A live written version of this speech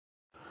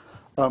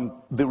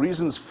The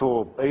reasons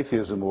for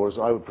atheism, or as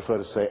I would prefer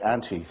to say,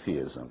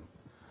 anti-theism,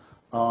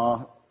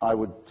 are, I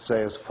would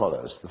say, as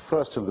follows. The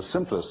first and the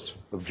simplest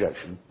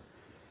objection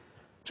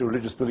to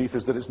religious belief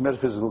is that its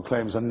metaphysical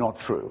claims are not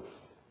true,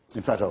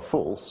 in fact are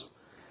false,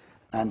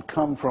 and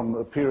come from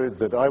a period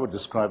that I would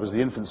describe as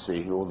the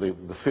infancy, or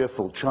the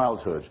fearful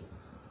childhood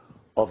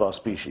of our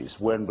species,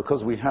 when,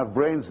 because we have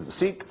brains that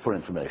seek for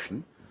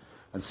information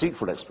and seek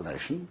for an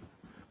explanation,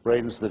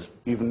 brains that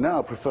even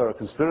now prefer a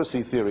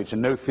conspiracy theory to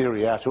no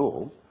theory at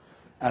all,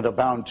 and are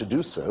bound to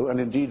do so, and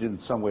indeed in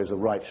some ways are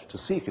right to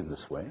seek in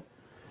this way,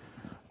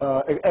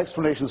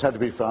 explanations had to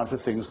be found for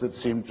things that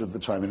seemed at the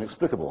time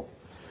inexplicable.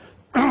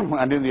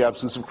 And in the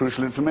absence of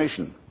crucial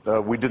information,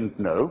 we didn't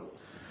know,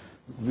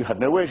 we had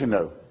no way to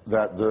know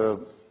that the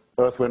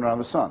Earth went around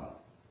the sun.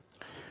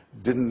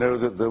 Didn't know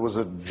that there was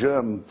a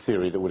germ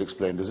theory that would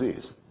explain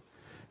disease.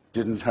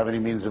 Didn't have any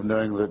means of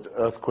knowing that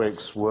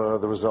earthquakes were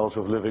the result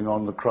of living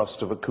on the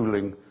crust of a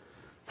cooling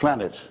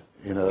planet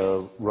in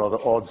a rather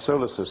odd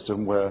solar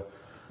system where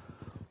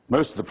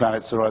most of the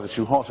planets are either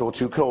too hot or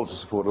too cold to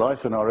support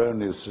life, and our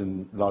own is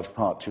in large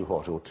part too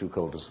hot or too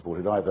cold to support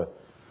it either,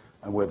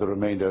 and where the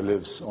remainder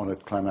lives on a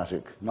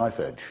climatic knife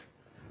edge,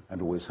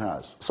 and always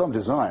has. Some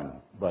design,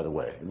 by the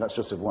way, and that's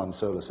just of one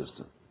solar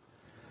system.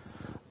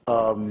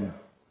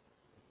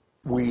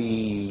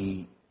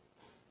 We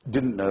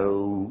didn't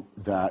know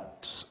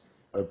that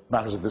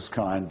matters of this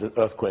kind,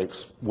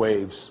 earthquakes,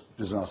 waves,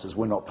 disasters,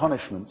 were not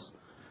punishments.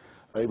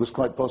 It was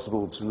quite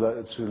possible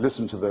to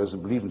listen to those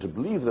and even to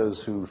believe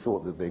those who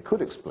thought that they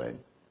could explain.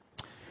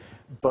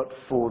 But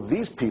for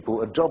these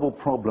people, a double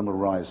problem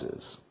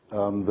arises.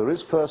 There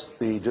is first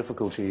the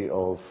difficulty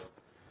of,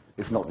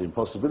 if not the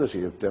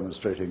impossibility, of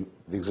demonstrating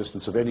the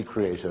existence of any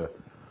creator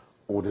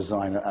or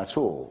designer at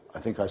all. I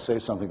think I say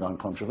something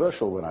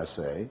uncontroversial when I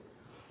say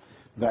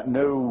that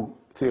no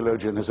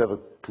theologian has ever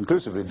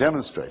conclusively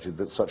demonstrated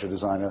that such a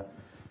designer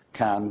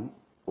can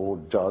or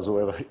does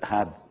or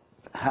ever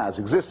has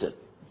existed.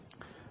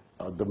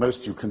 The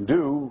most you can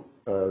do,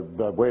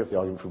 by way of the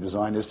argument from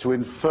design, is to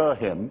infer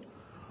him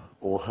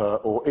or her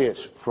or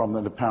it from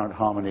an apparent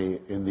harmony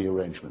in the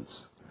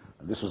arrangements.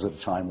 And this was at a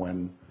time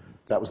when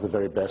that was the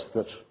very best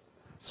that,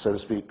 so to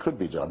speak, could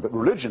be done. But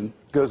religion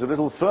goes a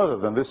little further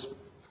than this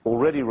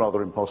already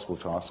rather impossible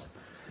task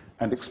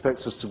and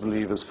expects us to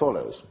believe as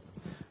follows: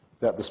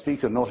 that the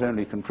speaker not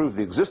only can prove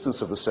the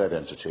existence of the said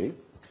entity,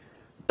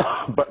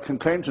 but can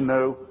claim to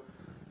know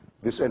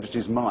this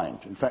entity's mind.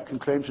 In fact, can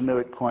claim to know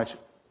it quite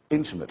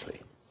intimately,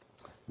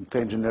 can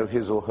claim to know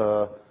his or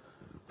her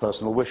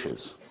personal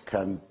wishes,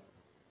 can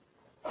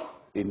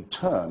in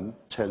turn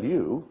tell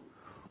you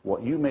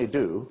what you may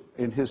do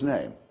in his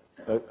name.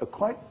 A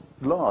quite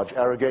large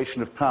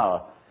arrogation of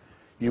power,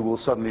 you will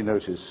suddenly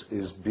notice,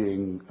 is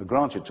being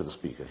granted to the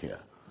speaker here.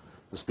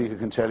 The speaker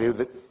can tell you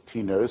that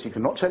he knows. He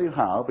cannot tell you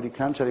how, but he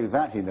can tell you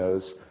that he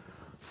knows,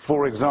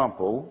 for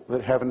example,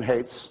 that heaven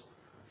hates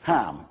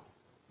ham,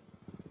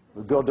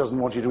 that God doesn't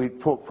want you to eat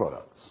pork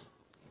products.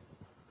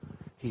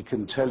 He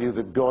can tell you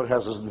that God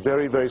has a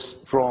very, very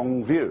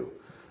strong view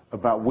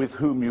about with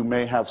whom you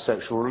may have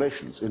sexual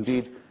relations,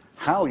 indeed,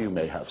 how you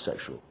may have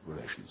sexual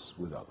relations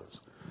with others.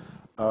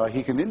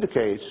 He can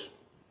indicate,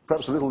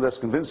 perhaps a little less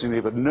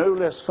convincingly, but no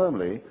less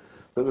firmly,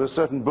 that there are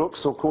certain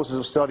books or courses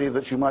of study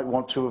that you might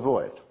want to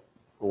avoid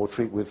or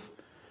treat with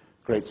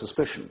great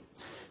suspicion.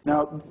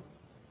 Now,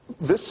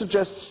 this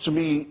suggests to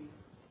me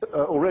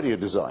already a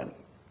design.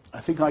 I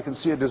think I can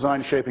see a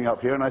design shaping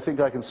up here, and I think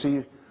I can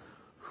see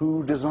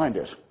who designed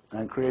it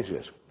and created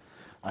it.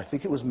 I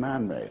think it was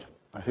man-made.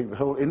 I think the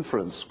whole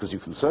inference, because you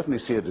can certainly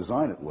see a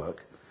design at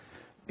work,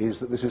 is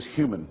that this is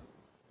human,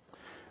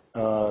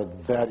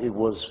 that it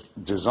was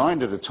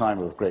designed at a time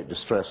of great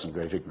distress and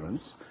great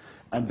ignorance,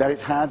 and that it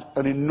had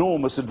an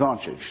enormous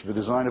advantage, the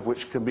design of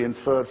which can be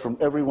inferred from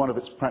every one of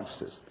its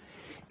practices.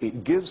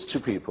 It gives to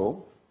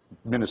people,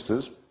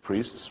 ministers,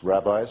 priests,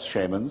 rabbis,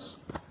 shamans,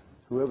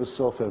 whoever's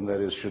cell phone that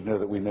is should know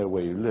that we know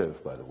where you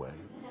live, by the way,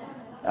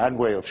 and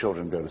where your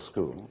children go to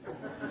school.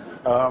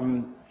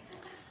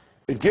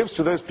 It gives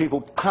to those people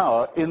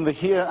power in the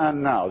here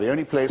and now, the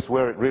only place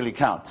where it really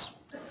counts.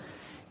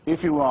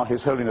 If you are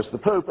His Holiness the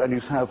Pope and you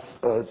have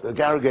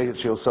arrogated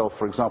to yourself,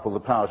 for example, the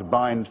power to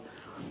bind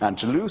and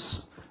to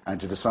loose, and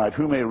to decide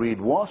who may read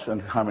what,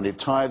 and how many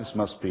tithes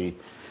must be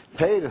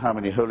paid, how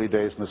many holy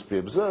days must be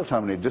observed, how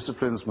many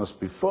disciplines must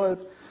be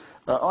followed,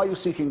 are you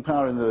seeking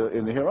power in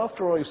the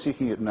hereafter, or are you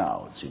seeking it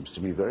now? It seems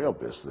to me very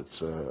obvious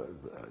that,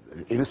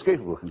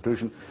 inescapable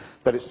conclusion,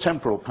 that it's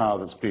temporal power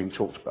that's being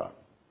talked about.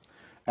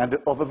 And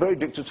of a very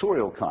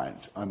dictatorial kind,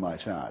 I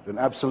might add, an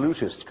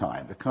absolutist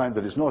kind, a kind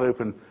that is not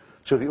open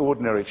to the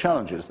ordinary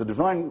challenges. The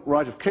divine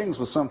right of kings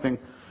was something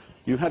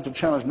you had to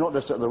challenge not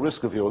just at the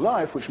risk of your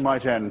life, which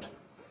might end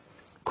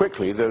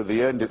quickly, though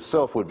the end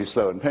itself would be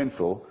slow and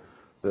painful,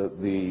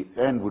 the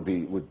end would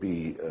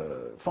be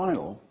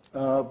final,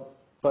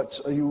 but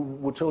you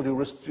were told you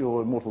risked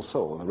your immortal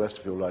soul and the rest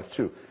of your life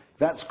too.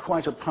 That's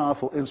quite a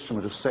powerful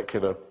instrument of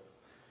secular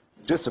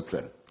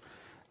discipline.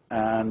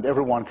 And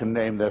everyone can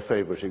name their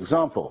favorite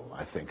example,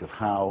 I think, of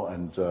how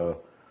and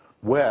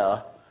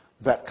where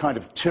that kind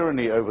of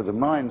tyranny over the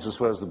minds as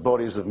well as the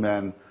bodies of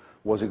men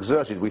was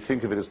exerted. We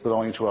think of it as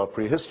belonging to our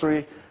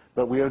prehistory,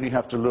 but we only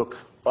have to look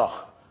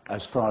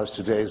as far as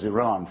today's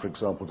Iran, for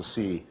example, to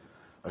see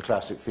a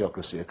classic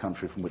theocracy, a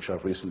country from which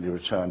I've recently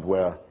returned,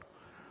 where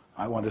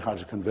I wondered how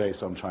to convey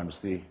sometimes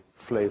the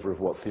flavor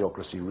of what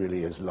theocracy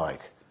really is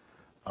like.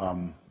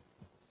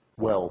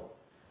 Well,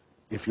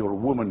 if you're a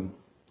woman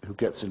who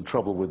gets in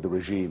trouble with the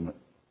regime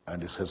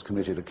and has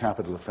committed a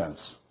capital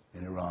offense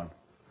in Iran,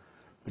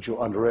 but you're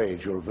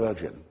underage, you're a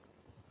virgin,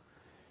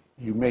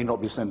 you may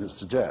not be sentenced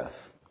to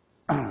death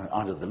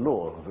under the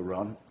law of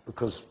Iran,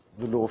 because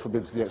the law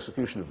forbids the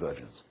execution of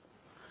virgins.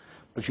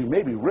 But you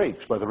may be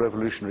raped by the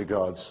Revolutionary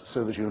Guards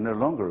so that you're no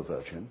longer a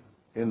virgin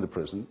in the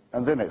prison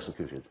and then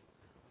executed.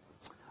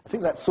 I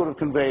think that sort of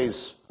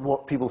conveys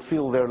what people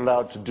feel they're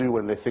allowed to do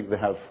when they think they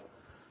have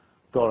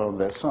God on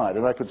their side.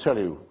 And I could tell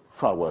you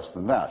far worse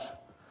than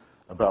that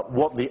about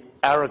what the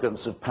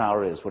arrogance of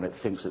power is when it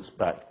thinks it's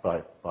backed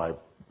by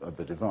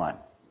the divine.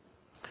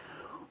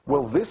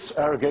 Well, this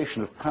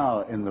arrogation of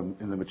power in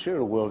the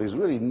material world is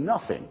really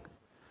nothing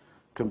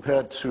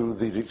compared to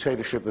the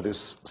dictatorship that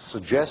is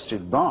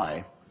suggested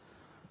by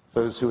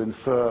those who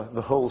infer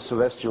the whole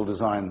celestial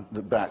design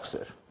that backs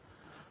it.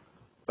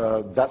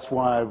 That's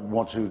why I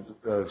want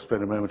to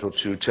spend a moment or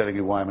two telling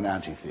you why I'm an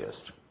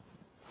anti-theist.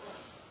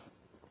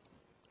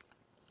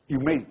 You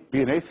may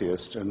be an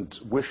atheist and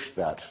wish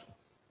that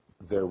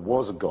there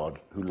was a God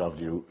who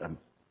loved you and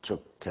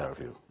took care of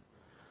you.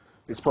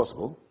 It's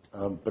possible,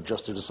 but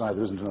just to decide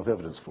there isn't enough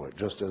evidence for it,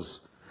 just as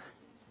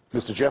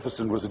Mr.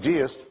 Jefferson was a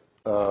deist,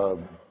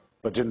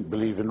 but didn't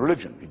believe in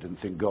religion. He didn't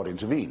think God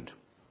intervened.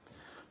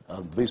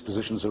 These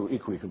positions are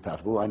equally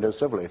compatible. I know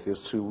several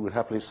atheists who would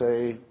happily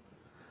say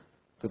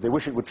that they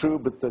wish it were true,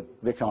 but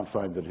that they can't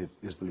find that it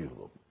is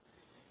believable.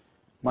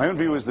 My own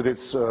view is that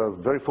it's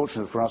very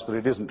fortunate for us that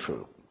it isn't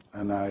true,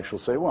 and I shall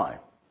say why.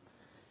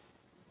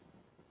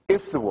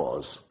 If there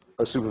was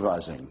a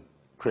supervising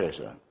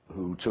creator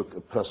who took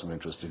a personal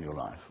interest in your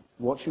life,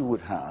 what you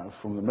would have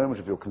from the moment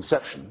of your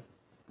conception,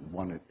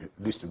 at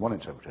least in one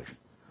interpretation,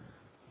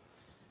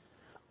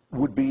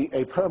 would be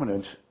a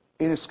permanent,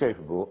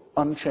 inescapable,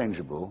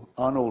 unchangeable,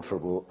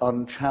 unalterable,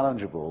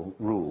 unchallengeable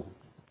rule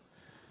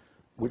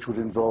which would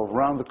involve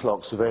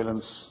round-the-clock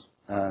surveillance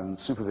and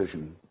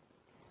supervision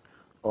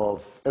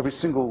of every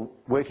single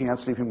waking and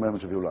sleeping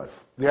moment of your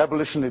life. The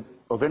abolition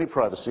of any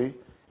privacy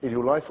in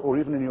your life or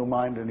even in your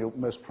mind and your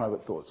most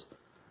private thoughts.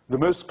 The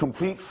most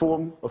complete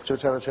form of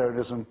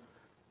totalitarianism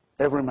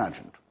ever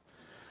imagined.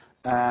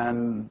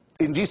 And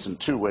indecent,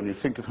 too, when you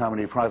think of how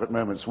many private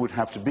moments would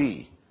have to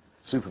be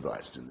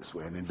supervised in this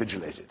way and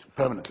invigilated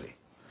permanently.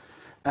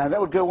 And that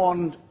would go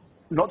on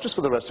not just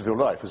for the rest of your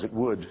life, as it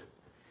would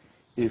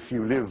if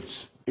you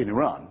lived in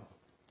Iran.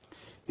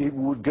 It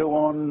would go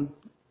on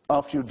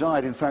after you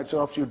died. In fact,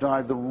 after you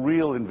died, the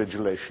real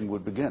invigilation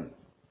would begin.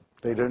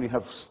 They'd only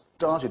have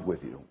started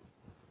with you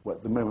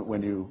at the moment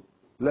when you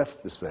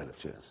left this vale of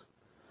tears.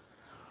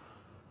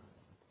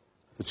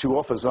 The two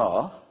offers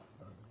are,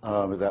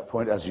 at that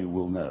point, as you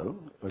will know,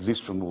 at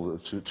least from all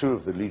two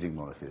of the leading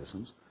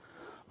monotheisms,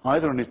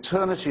 either an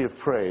eternity of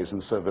praise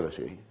and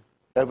servility,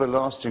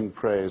 everlasting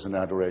praise and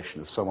adoration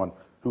of someone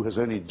who has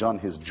only done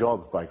his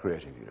job by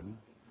creating you,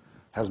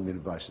 hasn't been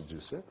invited to do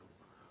so,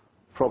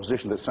 a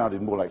proposition that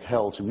sounded more like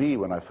hell to me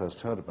when I first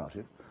heard about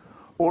it,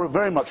 or a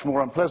very much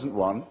more unpleasant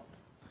one,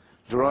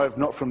 derived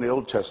not from the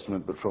Old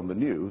Testament but from the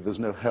New. There's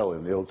no hell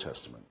in the Old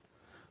Testament.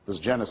 There's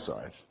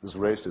genocide, there's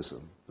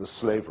racism, there's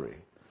slavery,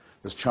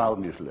 there's child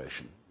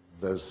mutilation,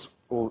 there's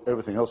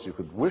everything else you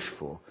could wish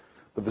for,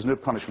 but there's no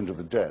punishment of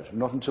the dead.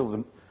 Not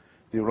until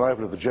the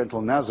arrival of the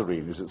gentle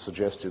Nazarene is it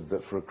suggested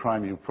that for a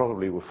crime you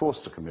probably were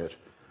forced to commit,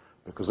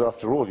 because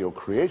after all, you're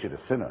created a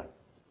sinner.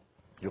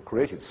 You're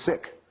created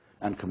sick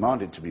and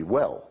commanded to be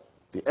well,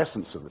 the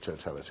essence of the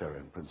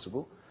totalitarian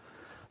principle.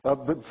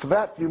 But for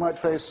that, you might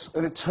face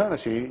an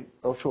eternity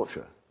of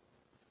torture,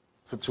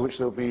 to which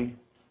there will be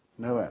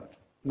no end.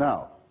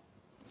 Now,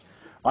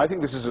 I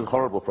think this is a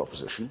horrible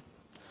proposition.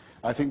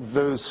 I think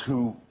those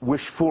who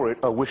wish for it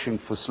are wishing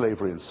for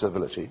slavery and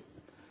servility,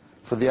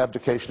 for the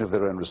abdication of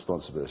their own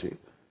responsibility,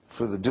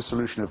 for the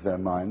dissolution of their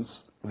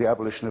minds, the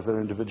abolition of their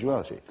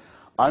individuality.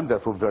 I'm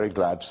therefore very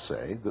glad to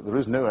say that there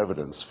is no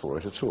evidence for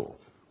it at all.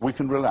 We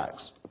can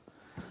relax.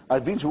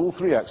 I've been to all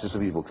three axis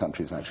of evil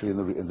countries, actually,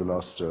 in the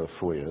last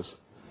 4 years,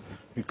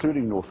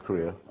 including North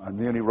Korea. I'm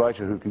the only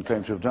writer who can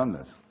claim to have done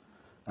this,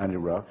 and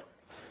Iraq.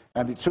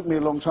 And it took me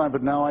a long time,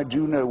 but now I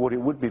do know what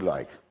it would be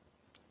like.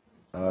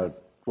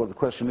 Well, the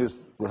question is,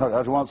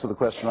 how to answer the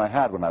question I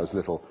had when I was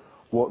little,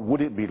 what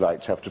would it be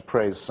like to have to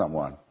praise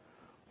someone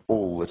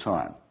all the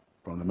time,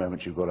 from the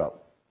moment you got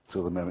up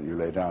till the moment you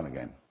lay down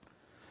again?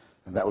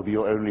 And that would be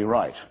your only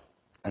right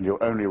and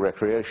your only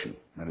recreation,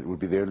 and it would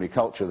be the only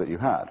culture that you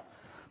had,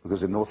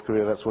 because in North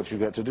Korea that's what you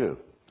get to do.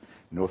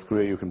 In North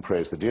Korea you can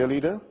praise the dear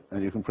leader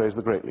and you can praise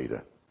the great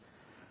leader.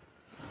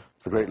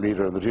 The great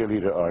leader and the dear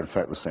leader are in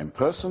fact the same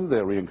person.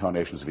 They're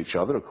reincarnations of each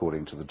other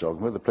according to the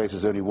dogma. The place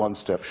is only one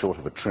step short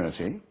of a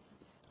trinity.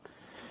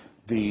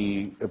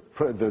 The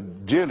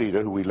dear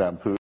leader, who we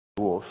lampoon,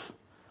 dwarf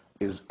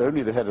is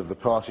only the head of the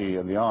party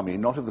and the army,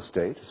 not of the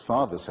state. His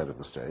father's head of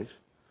the state.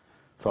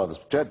 Father's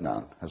dead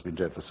now, has been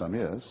dead for some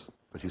years,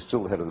 but he's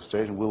still the head of the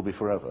state and will be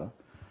forever.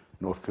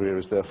 North Korea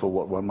is therefore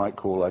what one might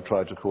call, I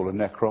tried to call, a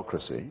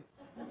necrocracy,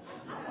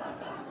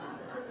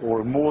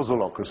 or a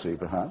mausolocracy,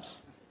 perhaps,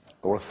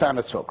 or a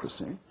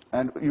thanatocracy.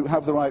 And you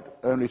have the right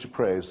only to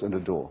praise and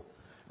adore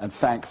and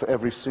thank for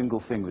every single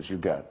thing that you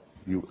get.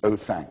 You owe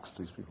thanks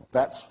to these people.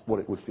 That's what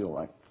it would feel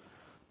like.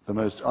 The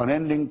most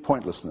unending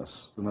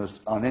pointlessness, the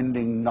most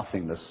unending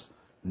nothingness,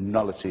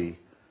 nullity,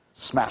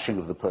 smashing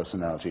of the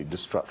personality,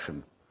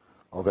 destruction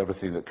of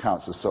everything that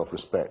counts as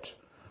self-respect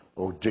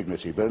or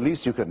dignity. But at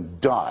least you can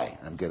die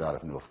and get out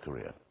of North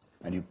Korea.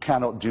 And you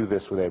cannot do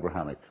this with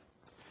Abrahamic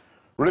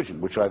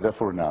religion, which I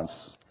therefore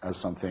renounce as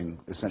something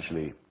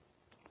essentially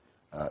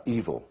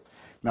evil.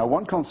 Now,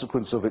 one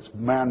consequence of its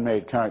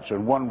man-made character,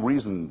 and one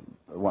reason,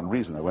 I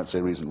won't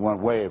say reason,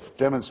 one way of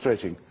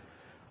demonstrating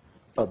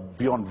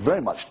beyond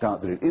very much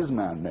doubt that it is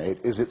man-made,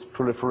 is its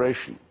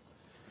proliferation.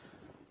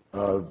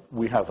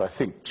 We have, I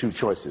think, two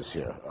choices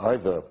here.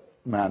 Either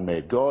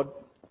man-made God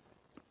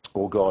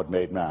or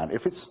God-made man.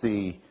 If it's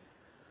the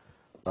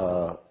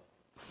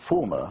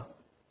former,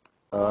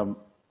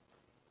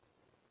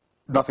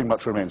 nothing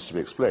much remains to be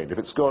explained. If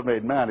it's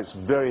God-made man, it's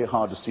very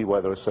hard to see why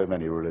there are so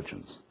many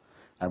religions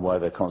and why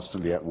they're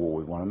constantly at war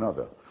with one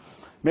another.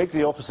 Make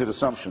the opposite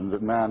assumption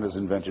that man has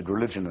invented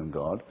religion and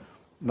God.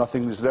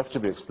 Nothing is left to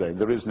be explained.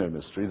 There is no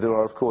mystery. There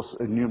are, of course,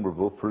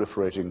 innumerable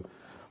proliferating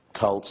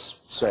cults,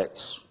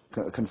 sects,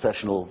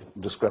 confessional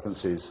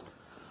discrepancies,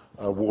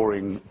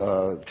 warring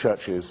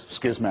churches,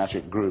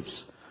 schismatic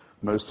groups.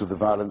 Most of the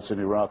violence in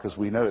Iraq, as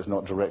we know, is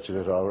not directed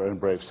at our own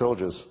brave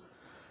soldiers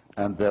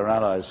and their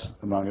allies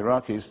among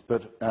Iraqis,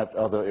 but at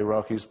other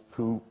Iraqis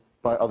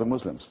by other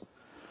Muslims,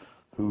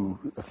 who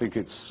think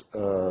it's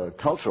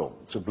cultural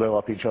to blow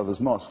up each other's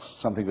mosques,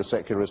 something a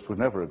secularist would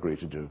never agree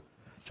to do,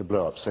 to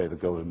blow up, say, the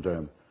Golden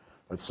Dome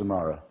at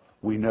Samarra.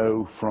 We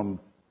know from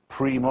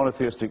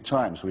pre-monotheistic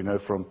times, we know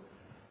from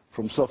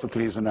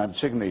Sophocles and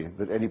Antigone,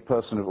 that any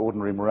person of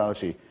ordinary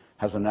morality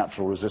has a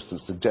natural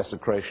resistance to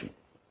desecration,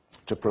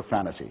 to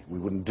profanity. We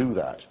wouldn't do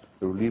that.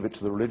 We would leave it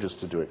to the religious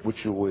to do it,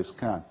 which you always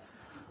can.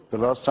 The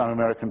last time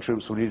American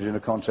troops were needed in a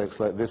context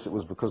like this, it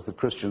was because the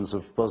Christians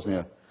of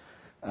Bosnia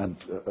and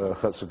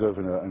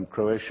Herzegovina and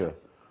Croatia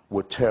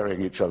were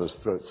tearing each other's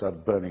throats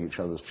out, burning each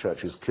other's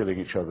churches, killing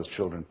each other's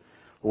children,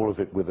 all of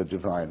it with a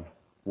divine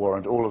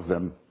warrant, all of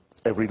them,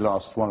 every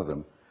last one of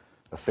them,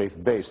 a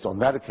faith-based. On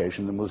that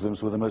occasion, the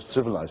Muslims were the most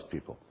civilized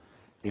people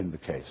in the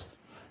case.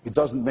 It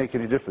doesn't make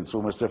any difference.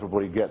 Almost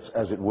everybody gets,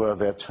 as it were,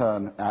 their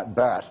turn at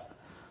bat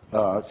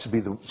to be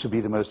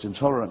the most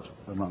intolerant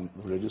among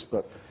religious.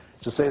 But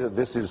to say that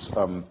this is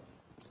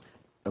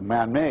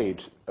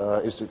man-made,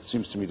 it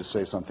seems to me to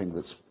say something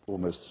that's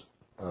almost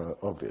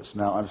obvious.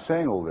 Now, I'm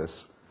saying all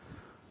this.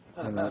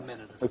 About a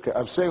minute. Okay,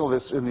 I'm saying all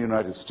this in the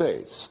United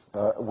States,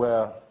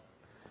 where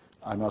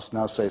I must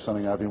now say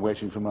something I've been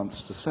waiting for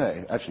months to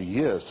say, actually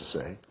years to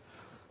say,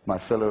 my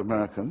fellow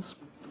Americans.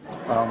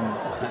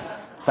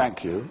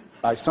 Thank you.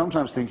 I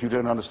sometimes think you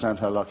don't understand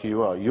how lucky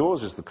you are.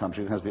 Yours is the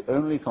country that has the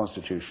only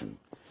constitution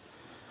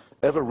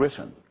ever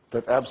written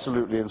that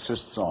absolutely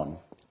insists on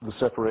the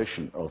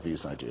separation of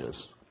these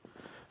ideas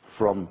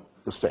from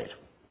the state.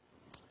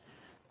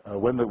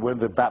 When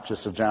the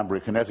Baptists of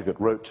Danbury, Connecticut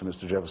wrote to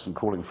Mr. Jefferson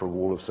calling for a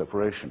wall of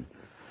separation,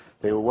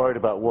 they were worried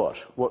about what?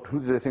 Who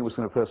did they think was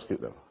going to persecute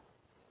them?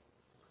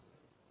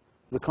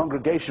 The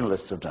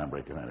Congregationalists of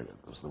Danbury, Connecticut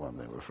was the one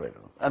they were afraid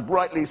of. And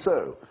rightly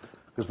so,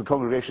 because the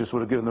Congregationalists would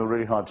have given them a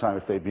really hard time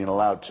if they'd been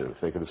allowed to, if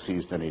they could have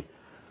seized any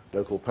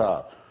local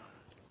power.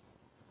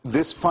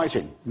 This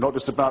fighting, not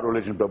just about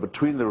religion, but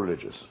between the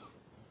religious,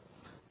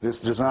 this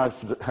desire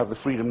to have the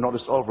freedom not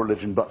just of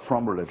religion, but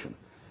from religion,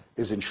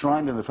 is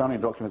enshrined in the founding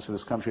documents of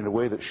this country in a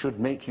way that should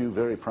make you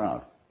very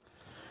proud.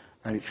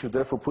 And it should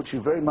therefore put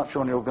you very much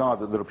on your guard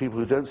that there are people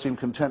who don't seem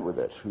content with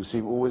it, who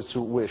seem always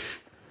to wish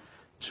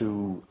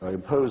to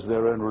impose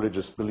their own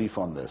religious belief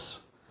on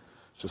this.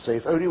 To say,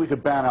 if only we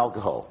could ban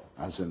alcohol,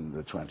 as in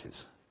the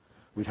 20s,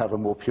 we'd have a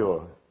more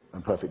pure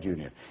and perfect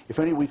union. If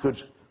only we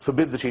could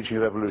forbid the teaching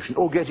of evolution,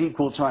 or get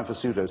equal time for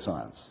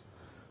pseudoscience,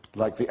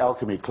 like the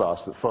alchemy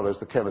class that follows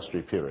the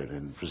chemistry period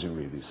in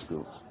presumably these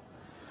schools,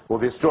 or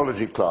the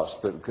astrology class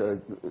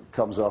that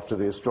comes after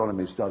the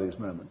astronomy studies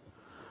moment.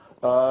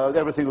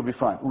 Everything will be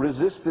fine.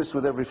 Resist this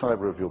with every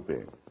fiber of your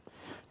being.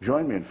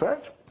 Join me, in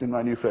fact, in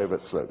my new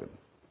favorite slogan.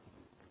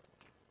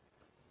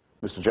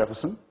 Mr.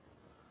 Jefferson,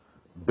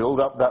 build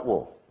up that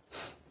wall.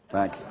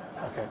 Thank you.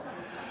 Okay.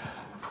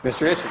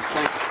 Mr. Hitchens,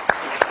 thank you.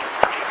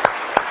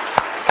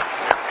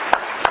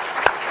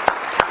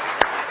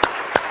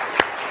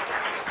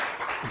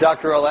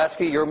 Dr.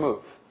 Olasky, your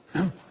move.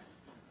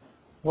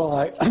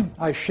 Well,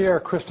 I share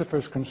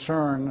Christopher's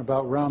concern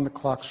about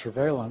round-the-clock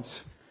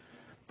surveillance,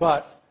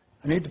 but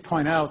I need to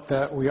point out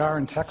that we are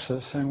in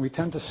Texas, and we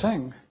tend to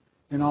sing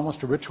in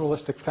almost a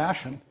ritualistic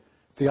fashion,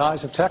 "The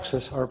eyes of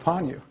Texas are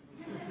upon you."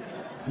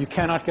 You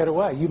cannot get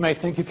away. You may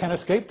think you can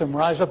escape them.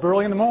 Rise up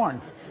early in the morn.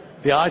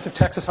 The eyes of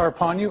Texas are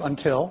upon you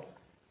until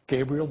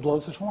Gabriel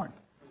blows his horn.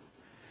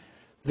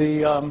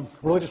 The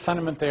religious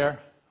sentiment there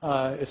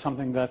is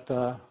something that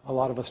a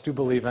lot of us do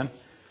believe in.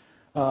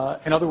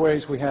 In other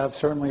ways, we have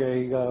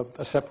certainly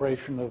a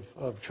separation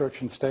of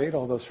church and state,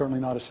 although certainly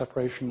not a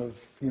separation of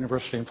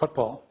university and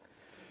football.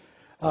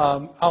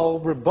 I'll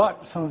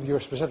rebut some of your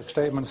specific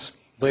statements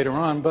later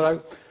on, but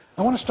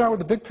I want to start with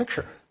the big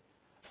picture.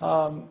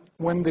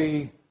 When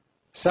the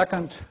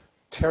second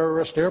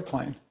terrorist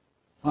airplane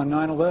on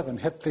 9/11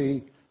 hit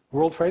the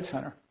World Trade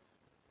Center,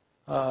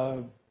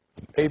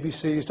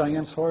 ABC's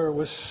Diane Sawyer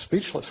was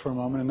speechless for a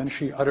moment, and then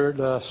she uttered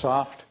a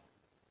soft,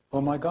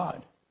 "Oh my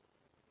God."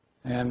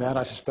 And that,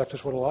 I suspect,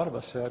 is what a lot of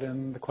us said,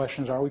 and the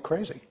question is, are we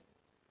crazy?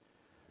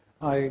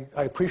 I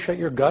appreciate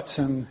your guts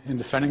in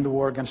defending the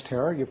war against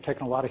terror. You've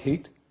taken a lot of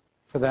heat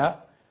for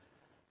that.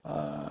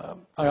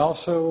 I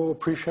also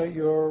appreciate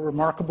your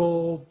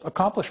remarkable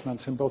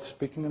accomplishments in both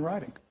speaking and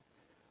writing.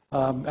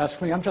 As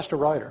for me, I'm just a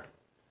writer.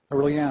 I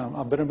really am.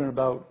 I've been in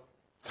about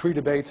 3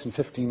 debates in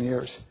 15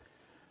 years.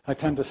 I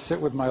tend to sit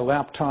with my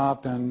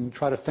laptop and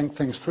try to think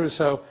things through,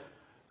 so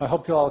I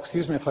hope you'll all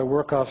excuse me if I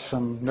work off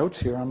some notes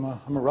here. I'm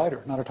a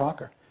writer, not a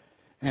talker.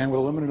 And with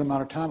a limited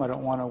amount of time, I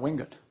don't want to wing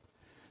it.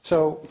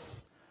 So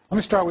let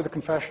me start with a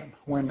confession.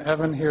 When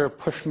Evan here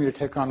pushed me to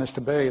take on this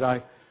debate,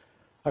 I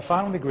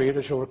finally agreed,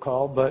 as you'll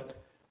recall, but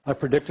I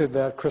predicted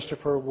that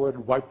Christopher would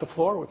wipe the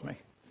floor with me.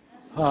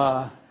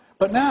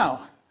 But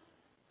now,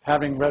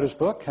 having read his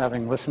book,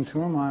 having listened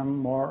to him, I'm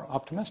more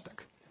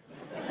optimistic.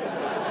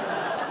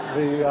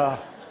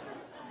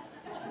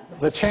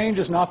 The change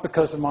is not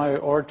because of my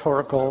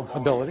oratorical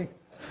ability.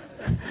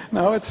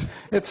 No, it's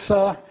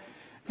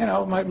you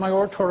know, my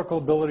oratorical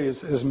ability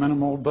is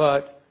minimal,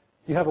 but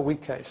you have a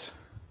weak case.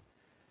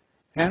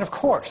 And of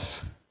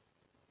course,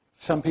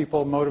 some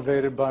people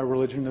motivated by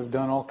religion have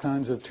done all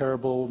kinds of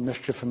terrible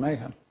mischief and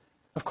mayhem.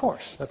 Of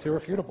course, that's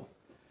irrefutable.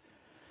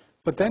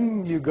 But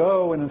then you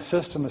go and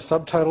insist in the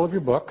subtitle of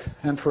your book,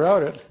 and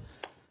throughout it,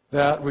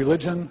 that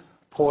religion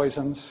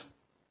poisons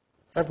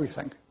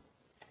everything.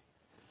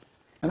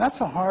 And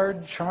that's a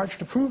hard charge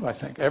to prove, I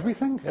think.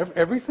 Everything?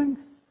 Everything?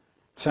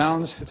 It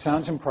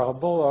sounds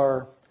improbable.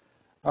 Are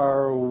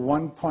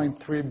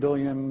 1.3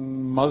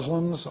 billion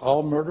Muslims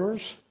all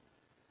murderers?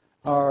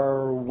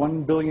 Are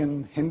 1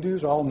 billion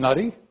Hindus all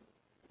nutty?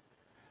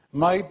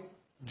 Might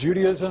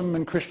Judaism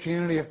and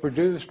Christianity have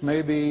produced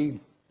maybe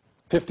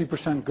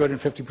 50% good and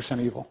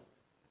 50% evil?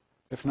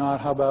 If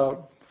not, how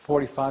about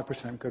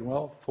 45% good?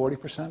 Well,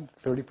 40%,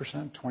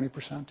 30%,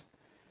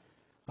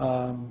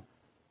 20%?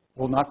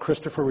 Will not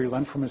Christopher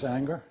relent from his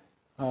anger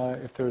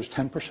if there's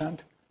 10%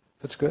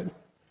 that's good?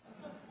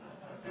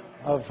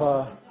 I've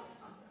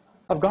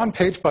gone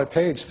page by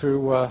page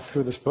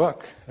through this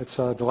book. It's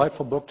a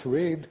delightful book to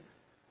read,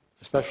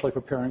 especially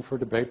preparing for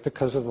debate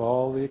because of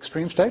all the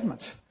extreme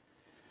statements.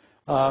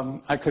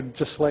 I could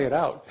just lay it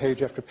out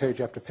page after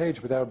page after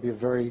page, but that would be a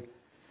very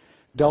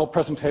dull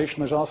presentation.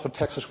 There's also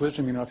Texas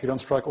wisdom, you know, if you don't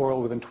strike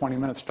oil within 20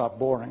 minutes, stop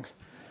boring.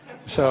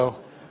 So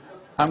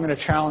I'm going to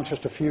challenge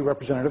just a few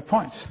representative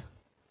points.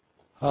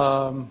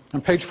 On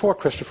page 4,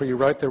 Christopher, you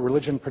write that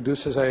religion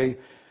produces a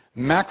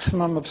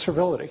maximum of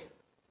servility.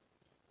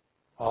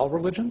 All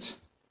religions?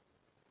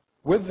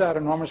 With that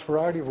enormous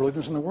variety of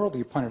religions in the world that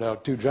you pointed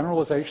out, do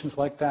generalizations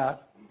like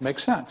that make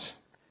sense?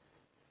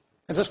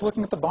 And just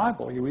looking at the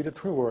Bible, you read it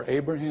through, were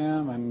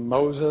Abraham and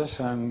Moses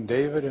and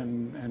David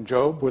and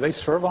Job, were they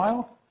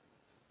servile?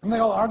 And they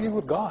all argued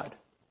with God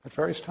at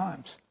various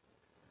times.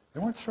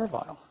 They weren't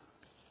servile.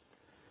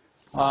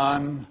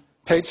 On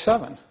page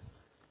 7,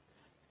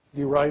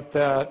 you write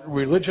that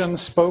religion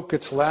spoke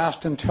its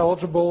last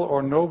intelligible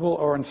or noble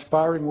or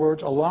inspiring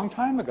words a long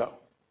time ago.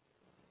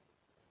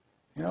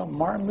 You know,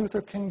 Martin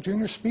Luther King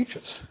Jr.'s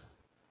speeches,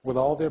 with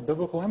all their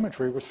biblical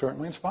imagery, were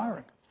certainly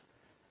inspiring.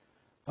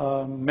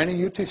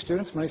 Many UT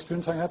students, many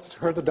students I had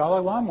heard the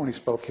Dalai Lama when he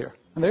spoke here,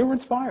 and they were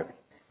inspired.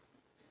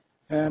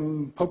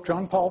 And Pope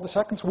John Paul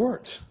II's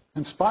words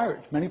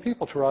inspired many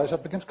people to rise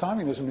up against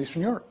communism in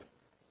Eastern Europe.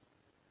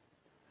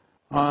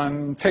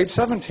 On page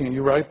 17,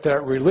 you write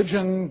that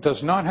religion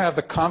does not have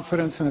the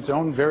confidence in its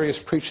own various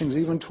preachings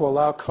even to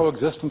allow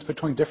coexistence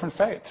between different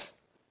faiths.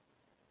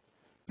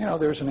 You know,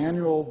 there's an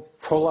annual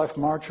pro-life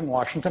march in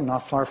Washington, not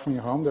far from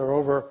your home. There are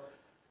over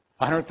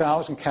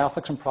 100,000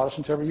 Catholics and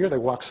Protestants every year. They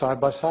walk side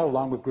by side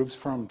along with groups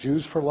from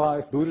Jews for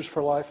Life, Buddhists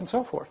for Life, and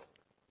so forth.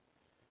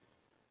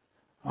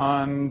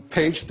 On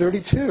page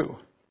 32,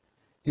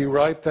 you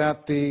write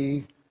that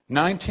the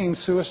 19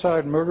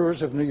 suicide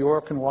murderers of New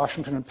York and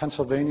Washington and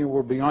Pennsylvania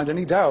were beyond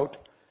any doubt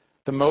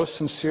the most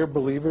sincere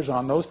believers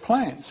on those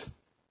planes.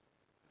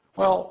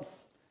 Well,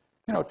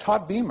 you know,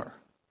 Todd Beamer,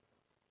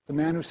 the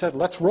man who said,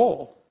 "Let's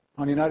roll,"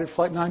 on United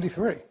Flight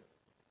 93,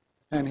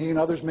 and he and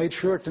others made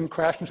sure it didn't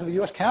crash into the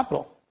U.S.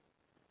 Capitol.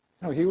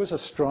 You know, he was a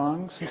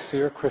strong,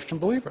 sincere Christian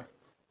believer.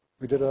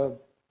 We did a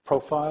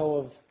profile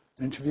of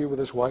an interview with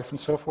his wife and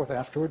so forth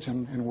afterwards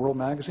in World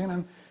Magazine,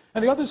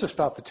 and the others who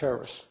stopped the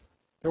terrorists.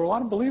 There were a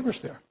lot of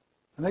believers there.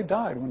 And they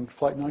died when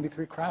Flight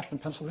 93 crashed in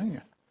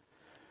Pennsylvania.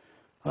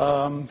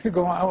 If you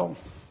go on,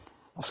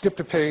 I'll skip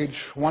to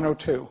page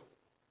 102.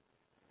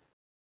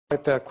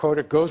 that, quote,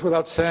 "It goes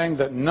without saying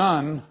that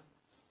none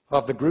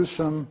of the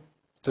gruesome,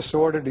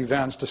 disordered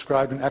events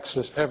described in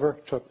Exodus ever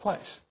took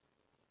place."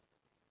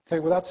 Okay,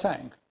 without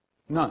saying.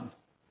 None.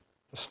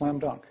 A slam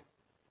dunk.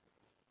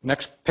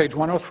 Next, page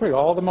 103,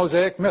 all the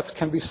Mosaic myths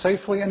can be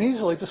safely and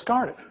easily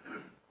discarded.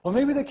 Well,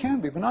 maybe they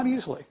can be, but not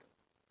easily.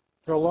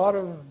 There are a lot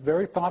of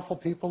very thoughtful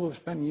people who have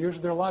spent years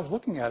of their lives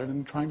looking at it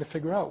and trying to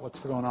figure out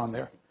what's going on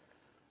there.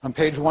 On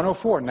page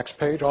 104, next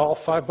page, all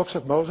 5 books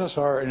of Moses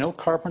are an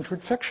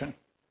ill-carpentered fiction.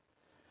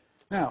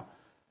 Now,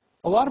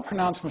 a lot of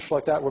pronouncements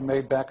like that were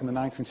made back in the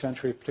 19th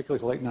century, particularly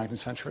the late 19th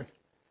century.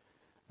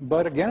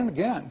 But again and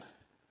again,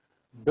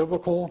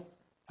 biblical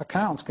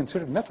accounts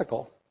considered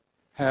mythical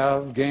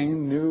have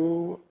gained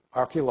new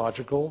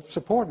archaeological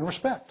support and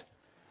respect.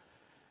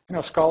 You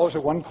know, scholars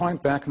at one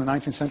point back in the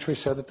 19th century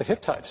said that the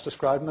Hittites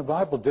described in the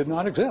Bible did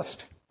not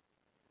exist,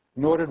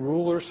 nor did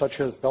rulers such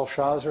as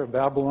Belshazzar of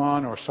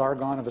Babylon or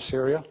Sargon of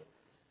Assyria.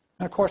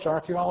 And of course,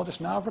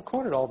 archaeologists now have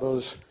recorded all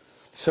those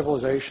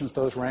civilizations,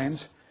 those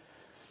reigns.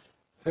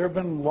 There have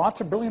been lots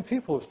of brilliant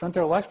people who have spent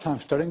their lifetime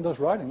studying those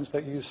writings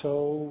that you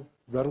so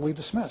readily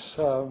dismiss.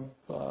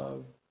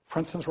 For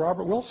instance,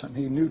 Robert Wilson,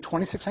 he knew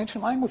 26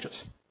 ancient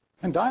languages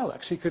and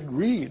dialects. He could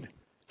read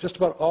just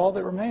about all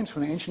that remains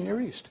from the ancient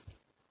Near East.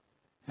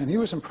 And he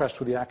was impressed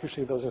with the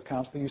accuracy of those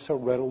accounts that you so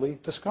readily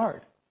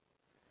discard.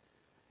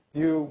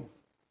 You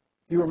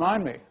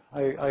remind me,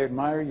 I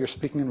admire your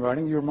speaking and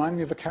writing, you remind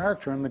me of a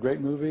character in the great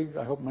movie,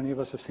 I hope many of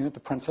us have seen it, The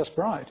Princess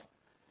Bride.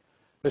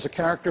 There's a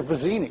character,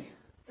 Vizzini.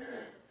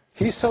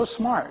 He's so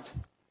smart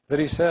that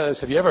he says,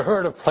 "Have you ever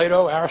heard of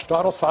Plato,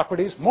 Aristotle,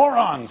 Socrates?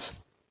 Morons!"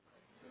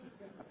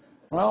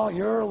 Well,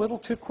 you're a little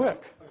too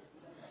quick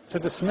to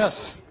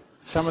dismiss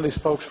some of these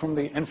folks from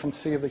the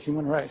infancy of the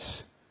human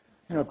race.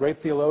 You know, great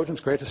theologians,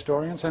 great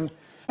historians, and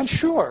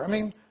sure, I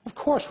mean, of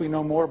course we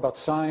know more about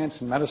science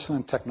and medicine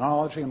and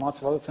technology and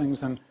lots of other things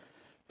than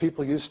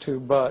people used to,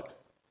 but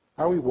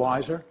are we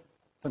wiser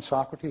than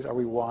Socrates? Are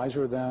we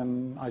wiser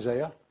than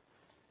Isaiah?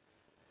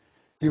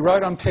 You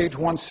write on page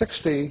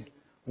 160,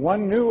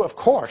 "One knew, of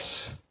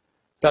course,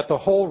 that the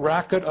whole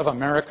racket of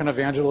American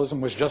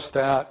evangelism was just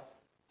that,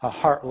 a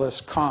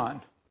heartless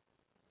con."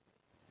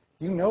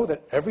 You know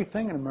that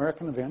everything in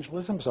American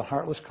evangelism is a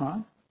heartless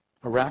con,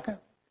 a racket?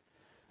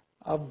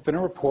 I've been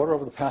a reporter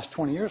over the past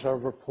 20 years.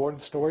 I've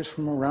reported stories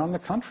from around the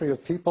country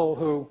of people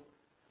who,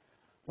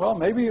 well,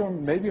 maybe or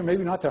maybe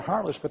not they're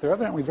heartless, but they're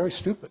evidently very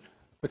stupid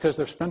because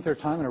they've spent their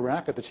time in a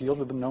racket that's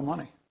yielded them no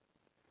money.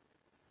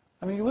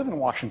 I mean, you live in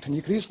Washington.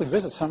 You could easily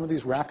visit some of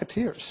these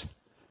racketeers.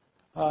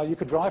 You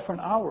could drive for an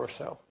hour or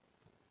so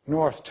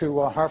north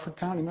to Harford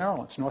County,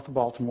 Maryland. It's north of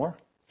Baltimore,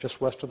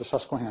 just west of the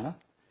Susquehanna.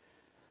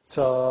 It's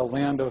a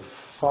land of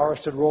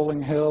forested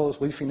rolling hills,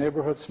 leafy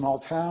neighborhoods, small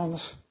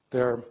towns.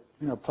 They're,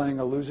 you know, playing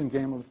a losing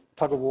game of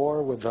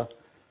tug-of-war with the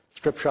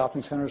strip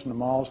shopping centers and the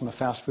malls and the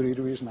fast food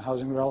eateries and the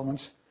housing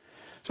developments.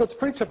 So it's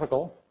pretty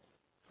typical,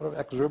 sort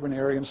of exurban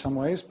area in some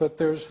ways, but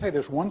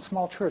there's one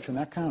small church in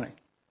that county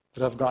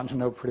that I've gotten to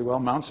know pretty well.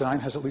 Mount Zion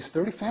has at least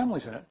 30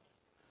 families in it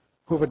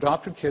who have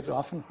adopted kids,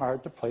 often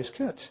hard-to-place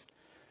kids.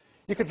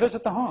 You could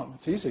visit the home.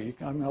 It's easy.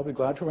 I'll be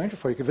glad to arrange it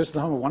for you. You could visit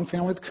the home of one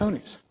family, the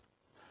Coonies.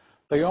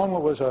 They own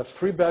what was a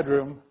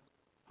 3-bedroom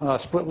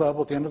split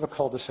level at the end of a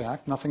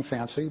cul-de-sac, nothing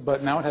fancy,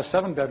 but now it has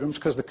 7 bedrooms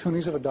because the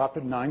Coonies have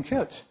adopted 9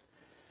 kids.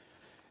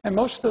 And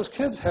most of those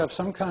kids have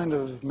some kind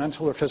of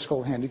mental or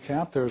physical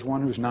handicap. There's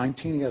one who's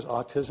 19, he has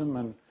autism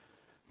and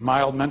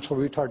mild mental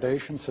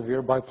retardation,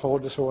 severe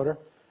bipolar disorder.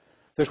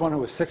 There's one who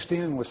was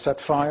 16 and was set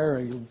fire.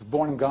 He was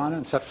born in Ghana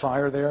and set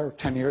fire there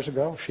 10 years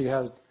ago. She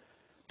has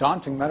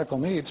daunting medical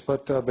needs,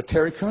 but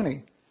Terry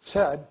Cooney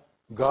said,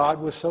 God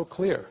was so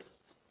clear.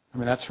 I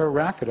mean, that's her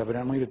racket,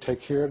 evidently, to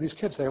take care of these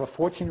kids. They have a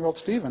 14-year-old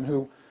Stephen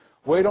who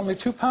weighed only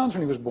 2 pounds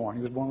when he was born.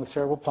 He was born with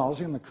cerebral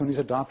palsy, and the Coonies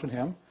adopted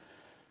him.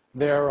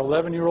 Their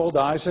 11-year-old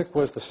Isaac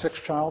was the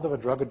 6th child of a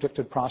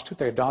drug-addicted prostitute.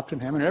 They adopted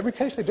him. And in every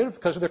case, they did it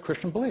because of their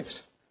Christian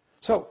beliefs.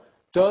 So,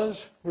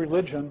 does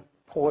religion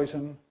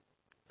poison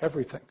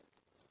everything?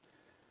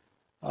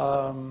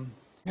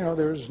 You know,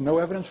 there's no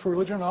evidence for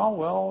religion at all.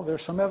 Well,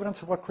 there's some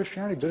evidence of what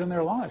Christianity did in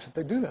their lives, that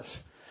they do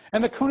this.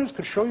 And the Coonies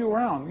could show you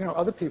around, you know,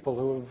 other people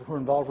who are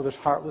involved with this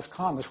heartless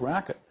con, this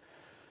racket.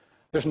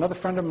 There's another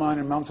friend of mine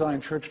in Mount Zion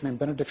Church named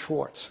Benedict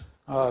Schwartz.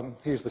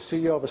 He's the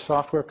CEO of a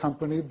software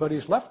company, but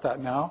he's left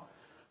that now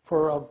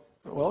for,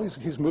 well,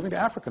 he's moving to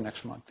Africa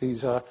next month.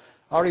 He's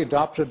already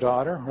adopted a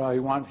daughter.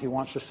 He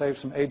wants to save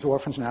some AIDS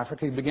orphans in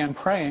Africa. He began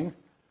praying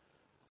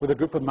with a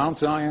group of Mount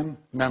Zion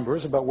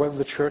members about whether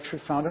the church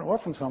should found an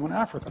orphan's home in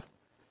Africa.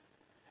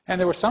 And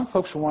there were some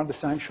folks who wanted the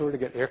sanctuary to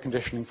get air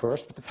conditioning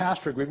first, but the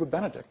pastor agreed with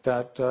Benedict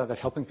that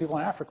helping people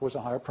in Africa was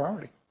a higher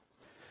priority.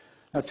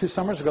 Now, 2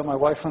 summers ago, my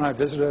wife and I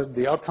visited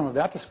the outcome of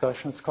that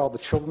discussion. It's called the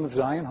Children of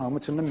Zion Home.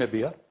 It's in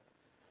Namibia.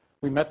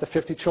 We met the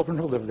 50 children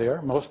who live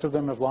there. Most of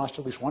them have lost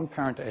at least one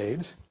parent to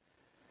AIDS.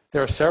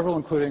 There are several,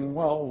 including,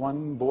 well,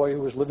 one boy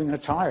who was living in a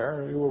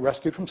tire who were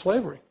rescued from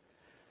slavery.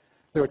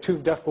 There were 2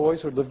 deaf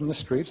boys who had lived in the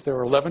streets. There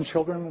were 11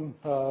 children,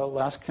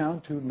 last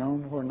count, who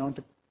are known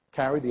to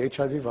carry the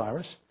HIV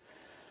virus.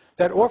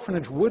 that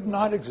orphanage would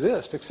not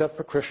exist except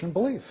for Christian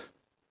belief.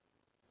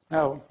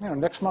 Now,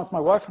 next month my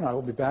wife and I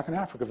will be back in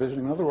Africa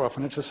visiting another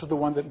orphanage. This is the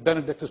one that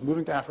Benedict is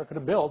moving to Africa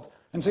to build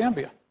in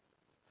Zambia.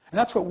 And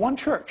that's what one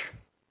church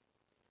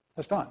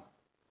has done.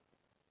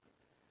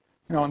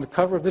 On the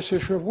cover of this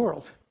issue of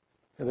World,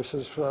 this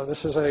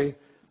is a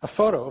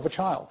photo of a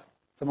child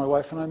that my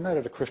wife and I met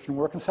at a Christian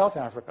work in South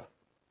Africa.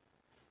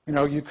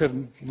 You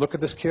could look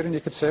at this kid and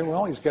you could say,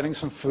 well, he's getting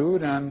some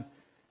food and,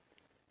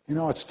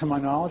 it's to my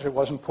knowledge it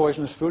wasn't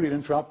poisonous food. He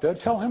didn't drop dead.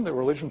 Tell him that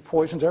religion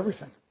poisons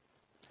everything.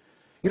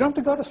 You don't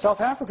have to go to South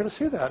Africa to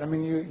see that. I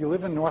mean, you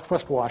live in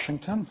Northwest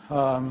Washington.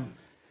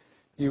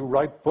 You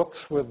write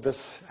books with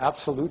this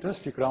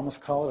absolutist, you could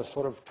almost call it a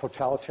sort of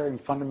totalitarian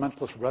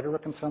fundamentalist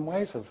rhetoric in some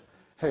ways of,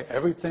 hey,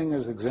 everything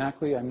is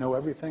exactly, I know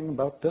everything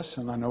about this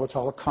and I know it's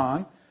all a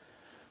con.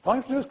 All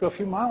you have to do is go a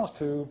few miles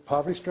to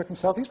poverty-stricken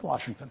Southeast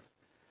Washington.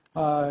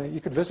 You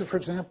could visit, for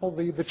example,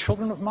 the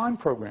Children of Mine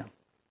program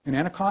in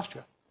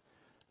Anacostia.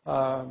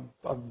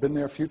 I've been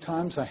there a few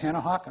times.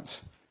 Hannah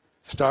Hawkins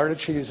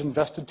she's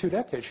invested 2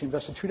 decades. She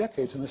invested 2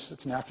 decades in this.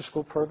 It's an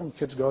after-school program.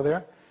 Kids go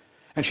there.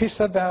 And she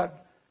said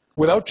that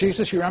without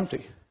Jesus, you're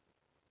empty.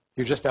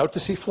 You're just out to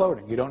sea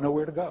floating. You don't know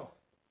where to go.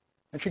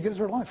 And she gives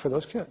her life for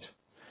those kids.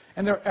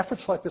 And there are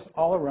efforts like this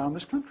all around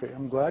this country.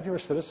 I'm glad you're a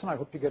citizen. I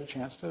hope you get a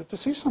chance to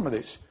see some of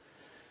these.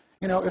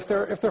 If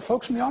there are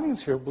folks in the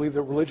audience here who believe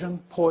that religion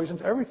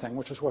poisons everything,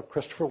 which is what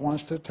Christopher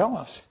wants to tell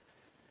us,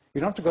 you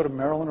don't have to go to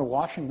Maryland or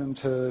Washington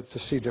to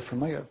see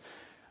differently.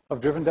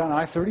 I've driven down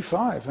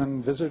I-35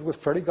 and visited with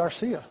Freddie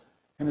Garcia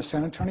in his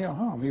San Antonio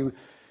home. He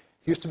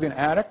used to be an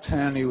addict,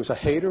 and he was a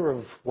hater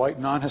of white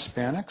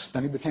non-Hispanics.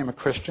 Then he became a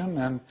Christian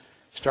and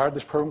started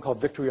this program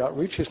called Victory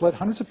Outreach. He's led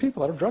hundreds of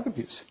people out of drug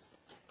abuse.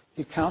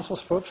 He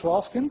counsels folks of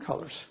all skin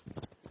colors.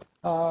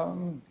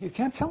 You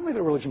can't tell me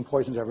that religion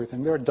poisons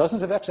everything. There are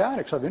dozens of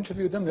ex-addicts. I've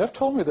interviewed them. They've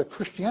told me that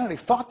Christianity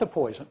fought the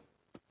poison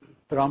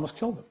that almost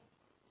killed them.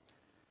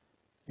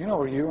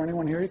 Or you or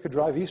anyone here, you could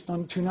drive east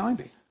on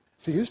 290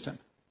 to Houston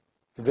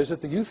to visit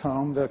the youth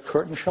home that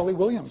Kurt and Shelley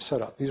Williams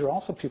set up. These are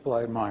also people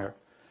I admire.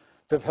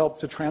 They've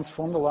helped to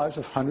transform the lives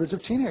of hundreds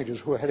of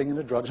teenagers who are heading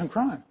into drugs and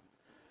crime.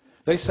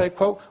 They say,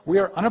 quote, we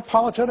are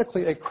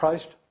unapologetically a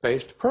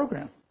Christ-based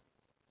program.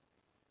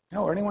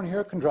 Or anyone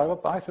here can drive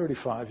up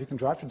I-35. You can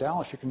drive to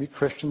Dallas. You can meet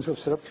Christians who have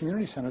set up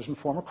community centers and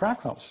former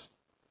crack house.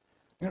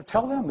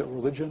 Tell them that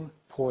religion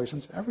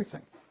poisons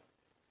everything.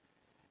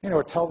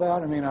 Tell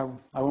that,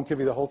 I won't give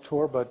you the whole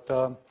tour, but,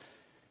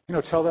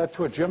 tell that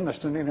to a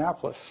gymnast in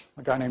Indianapolis,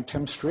 a guy named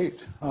Tim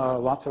Street,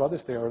 lots of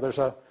others there.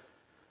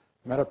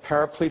 Met a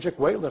paraplegic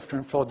weightlifter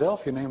in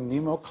Philadelphia named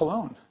Nemo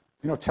Cologne.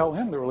 Tell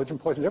him that religion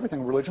poisons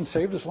everything. Religion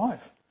saved his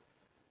life.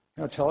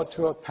 Tell it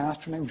to a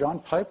pastor named John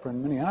Piper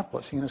in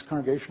Minneapolis. He and his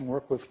congregation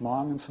work with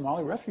Hmong and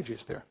Somali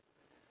refugees there.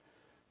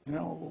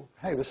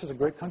 Hey, this is a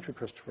great country,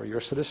 Christopher. You're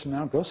a citizen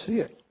now. Go see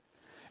it.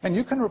 And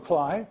you can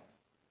reply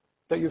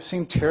that you've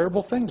seen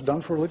terrible things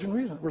done for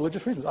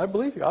religious reasons. I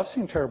believe you. I've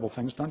seen terrible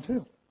things done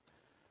too.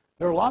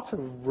 There are lots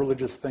of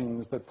religious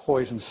things that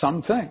poison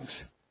some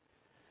things.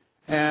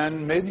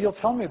 And maybe you'll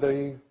tell me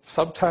the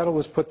subtitle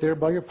was put there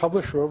by your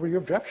publisher over your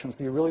objections,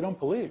 that you really don't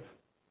believe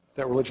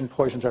that religion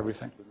poisons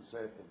everything.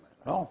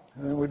 Well,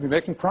 we'd be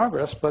making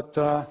progress, but,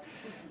 I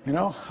don't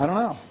know.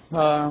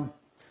 I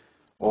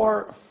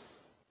won't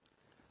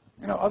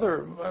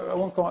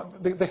go on.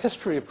 The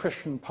history of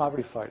Christian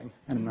poverty fighting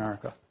in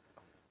America.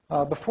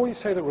 Before you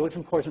say that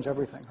religion poisons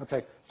everything,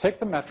 okay, take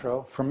the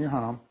metro from your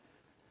home,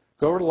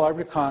 go over to the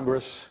Library of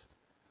Congress,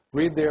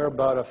 read there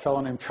about a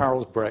fellow named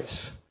Charles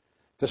Brace.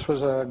 This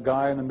was a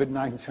guy in the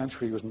mid-19th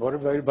century. He was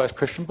motivated by his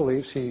Christian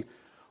beliefs. He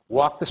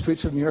walked the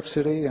streets of New York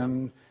City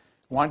and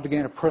wanted to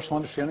gain a personal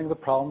understanding of the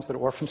problems that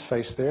orphans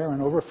faced there.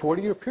 And over a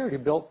 40-year period, he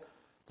built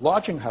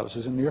lodging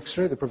houses in New York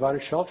City that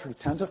provided shelter to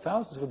tens of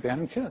thousands of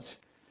abandoned kids.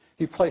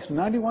 He placed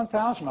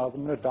 91,000 of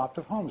them in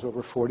adoptive homes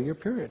over a 40-year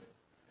period.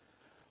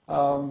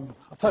 I'll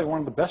tell you, one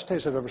of the best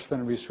days I've ever spent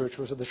in research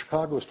was at the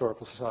Chicago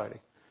Historical Society.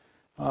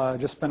 I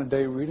just spent a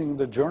day reading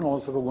the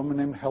journals of a woman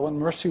named Helen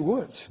Mercy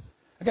Woods.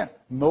 Again,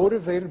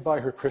 motivated by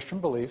her Christian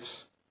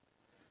beliefs,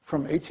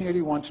 from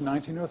 1881 to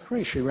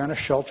 1903, she ran a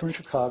shelter in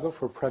Chicago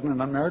for pregnant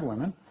and unmarried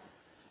women.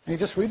 And you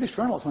just read these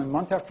journals.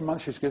 Month after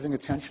month, she's giving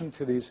attention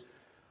to these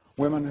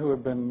women who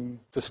have been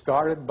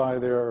discarded by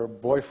their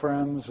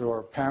boyfriends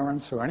or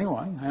parents or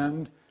anyone.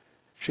 And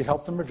she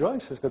helped them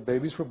rejoice as their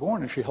babies were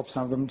born. And she helped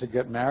some of them to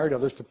get married,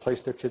 others to place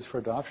their kids for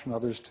adoption,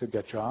 others to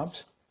get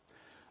jobs.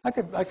 I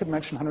could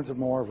mention hundreds of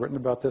more. I've written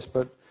about this,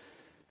 but,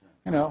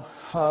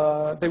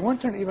 they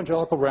weren't in an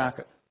evangelical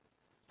racket.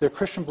 Their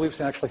Christian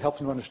beliefs actually helped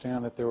them to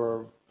understand that there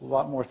were a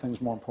lot more things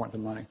more important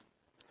than money.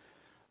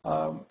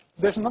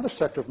 There's another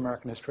sector of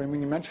American history.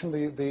 You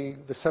mentioned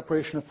the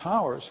separation of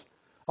powers.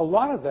 A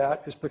lot of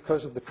that is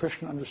because of the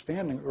Christian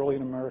understanding early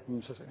in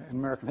American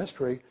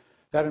history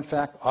that, in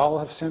fact, all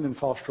have sinned and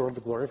fall short of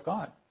the glory of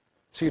God.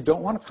 So you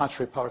don't want to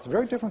concentrate power. It's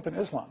very different than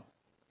Islam,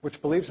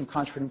 which believes in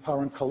concentrating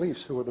power in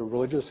caliphs, who are the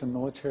religious and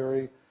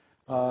military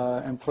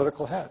and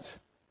political heads.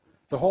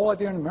 The whole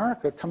idea in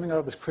America, coming out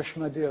of this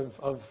Christian idea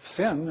of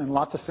sin and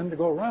lots of sin to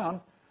go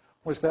around,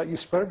 was that you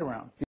spread it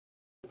around.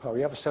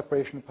 You have a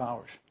separation of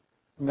powers.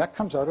 And that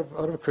comes out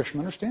of a Christian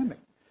understanding.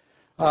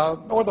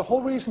 Or the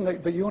whole reason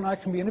that you and I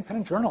can be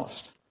independent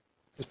journalists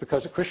is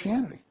because of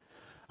Christianity.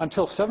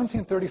 Until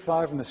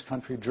 1735 in this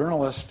country,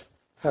 journalists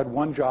had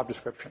one job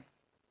description: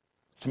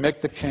 to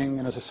make the king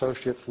and his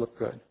associates look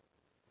good.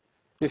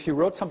 If you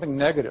wrote something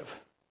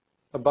negative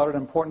about an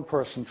important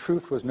person,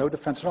 truth was no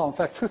defense at all. In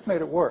fact, truth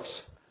made it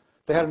worse.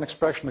 They had an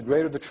expression: the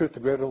greater the truth, the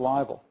greater the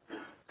libel.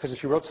 Because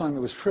if you wrote something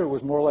that was true, it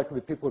was more likely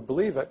that people would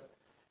believe it.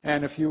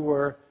 And if you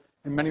were,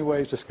 in many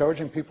ways,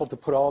 discouraging people to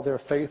put all their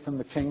faith in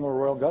the king or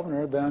royal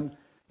governor, then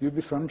you'd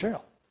be thrown in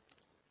jail.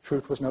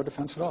 Truth was no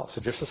defense at all.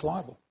 Seditious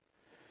libel.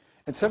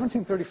 In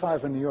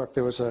 1735 in New York,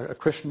 there was a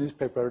Christian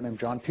newspaper editor named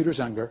John Peter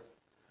Zenger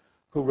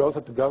who wrote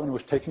that the governor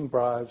was taking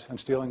bribes and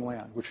stealing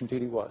land, which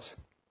indeed he was.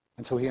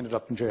 And so he ended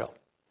up in jail.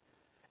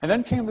 And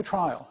then came the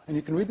trial, and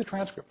you can read the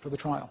transcript of the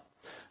trial.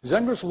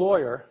 Zenger's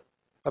lawyer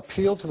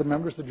appealed to the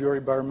members of the jury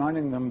by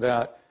reminding them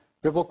that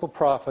biblical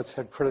prophets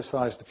had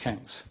criticized the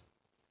kings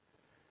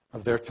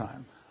of their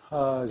time.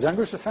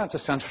 Zenger's defense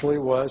essentially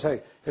was,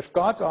 hey, if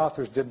God's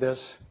authors did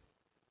this,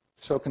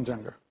 so can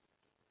Zenger.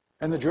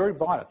 And the jury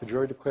bought it. The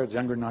jury declared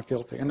Zenger not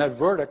guilty. And that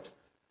verdict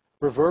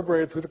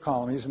reverberated through the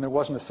colonies, and there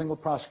wasn't a single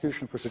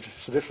prosecution for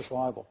seditious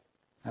libel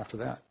after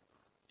that.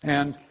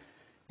 And,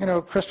 you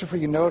know, Christopher,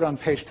 you note on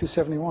page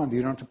 271 that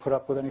you don't have to put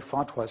up with any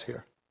fatwas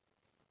here.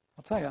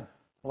 I'll tell you,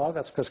 a lot of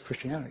that's because of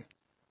Christianity.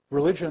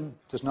 Religion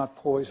does not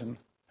poison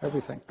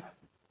everything.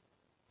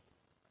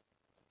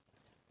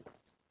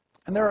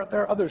 And there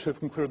are others who have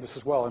concluded this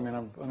as well. I mean, I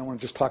don't want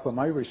to just talk about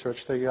my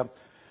research.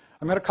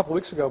 I met a couple of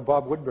weeks ago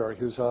Bob Woodbury,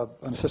 who's an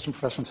assistant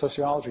professor in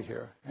sociology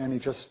here, and he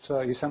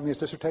sent me his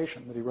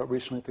dissertation that he wrote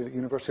recently at the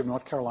University of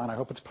North Carolina. I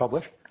hope it's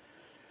published.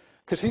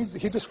 Because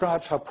he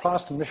describes how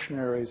Protestant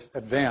missionaries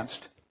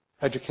advanced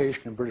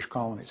education in British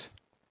colonies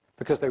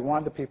because they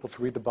wanted the people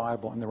to read the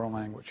Bible in their own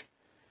language.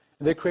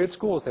 And they created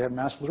schools. They had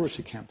mass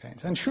literacy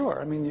campaigns. And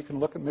sure, I mean, you can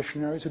look at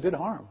missionaries who did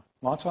harm,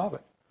 lots of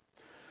it.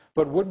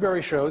 But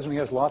Woodbury shows, and he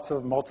has lots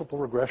of multiple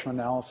regression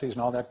analyses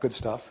and all that good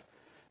stuff,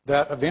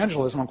 that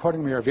evangelism, I'm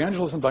quoting him here,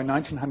 evangelism by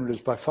 1900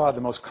 is by far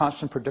the most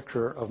constant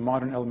predictor of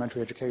modern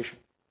elementary education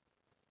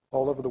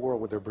all over the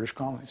world with their British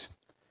colonies.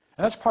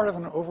 And that's part of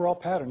an overall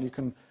pattern. You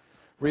can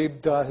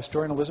read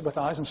historian Elizabeth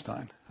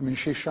Eisenstein. I mean,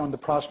 she's shown the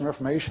Protestant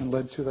Reformation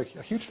led to a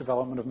huge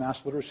development of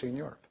mass literacy in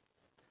Europe.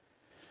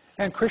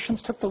 And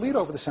Christians took the lead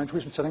over the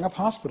centuries in setting up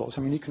hospitals.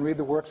 I mean, you can read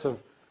the works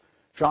of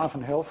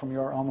Jonathan Hill from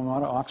your alma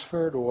mater,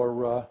 Oxford,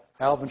 or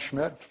Alvin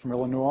Schmidt from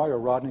Illinois, or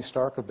Rodney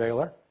Stark of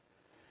Baylor.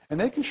 And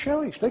they can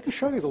show you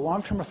the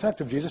long-term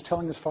effect of Jesus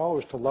telling his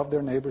followers to love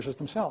their neighbors as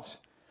themselves.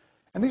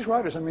 And these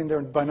writers, I mean,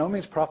 they're by no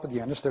means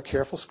propagandists. They're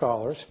careful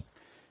scholars.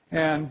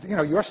 And, you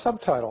know, your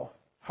subtitle,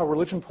 How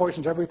Religion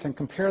Poisons Everything,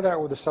 compare that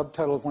with the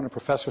subtitle of one of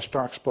Professor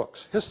Stark's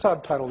books. His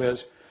subtitle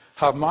is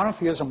How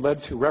Monotheism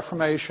Led to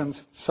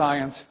Reformations,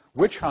 Science,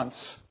 Witch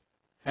Hunts,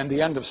 and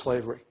the End of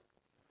Slavery.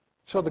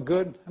 So the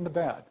good and the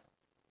bad.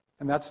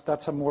 And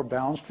that's a more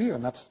balanced view,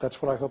 and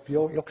that's what I hope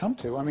you'll come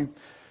to. I mean,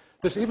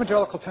 this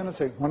evangelical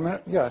tendency, 1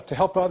 minute, yeah, to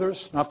help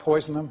others, not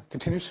poison them,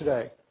 continues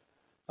today.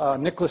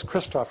 Nicholas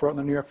Kristof wrote in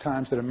the New York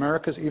Times that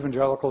America's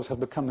evangelicals have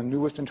become the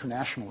newest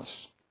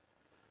internationalists,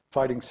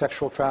 fighting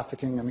sexual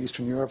trafficking in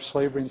Eastern Europe,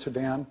 slavery in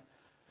Sudan.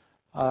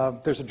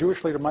 There's a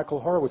Jewish leader,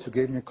 Michael Horowitz, who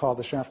gave me a call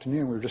this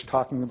afternoon. We were just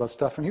talking about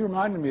stuff, and he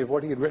reminded me of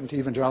what he had written to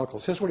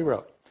evangelicals. Here's what he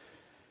wrote.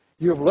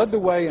 You have led the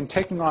way in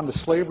taking on the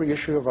slavery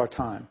issue of our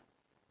time,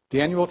 the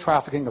annual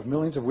trafficking of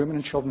millions of women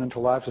and children into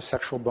lives of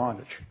sexual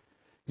bondage.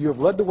 You have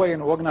led the way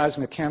in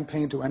organizing a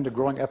campaign to end a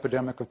growing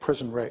epidemic of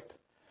prison rape.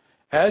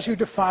 As you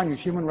define your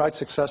human rights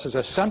successes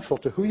as central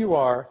to who you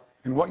are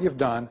and what you've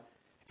done,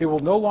 it will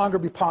no longer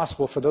be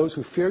possible for those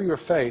who fear your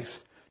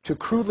faith to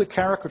crudely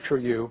caricature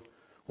you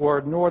or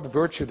ignore the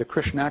virtue that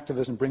Christian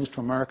activism brings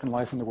to American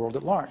life and the world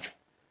at large.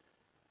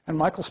 And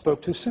Michael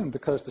spoke too soon,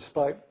 because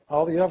despite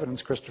all the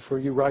evidence, Christopher,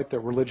 you write that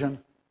religion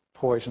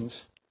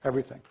poisons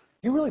everything.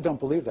 You really don't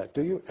believe that,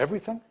 do you?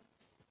 Everything?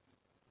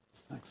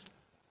 Thanks.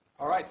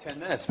 All right, 10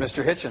 minutes.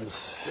 Mr.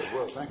 Hitchens. Good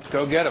work, thank you.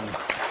 Go get him.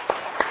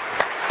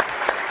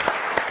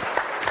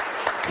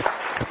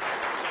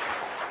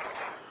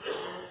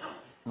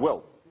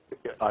 Well,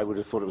 I would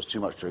have thought it was too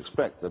much to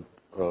expect that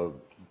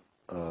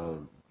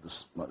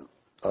this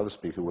other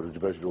speaker would have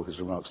devoted all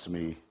his remarks to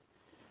me,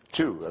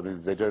 too. I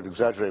mean, they don't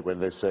exaggerate when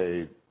they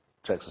say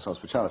Texas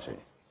hospitality.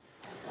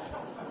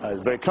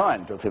 It's very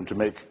kind of him to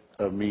make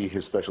me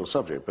his special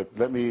subject, but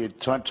let me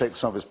try and take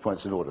some of his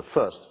points in order.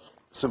 First,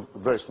 a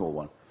very small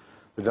one,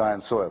 the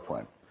Diane Sawyer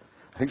point.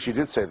 I think she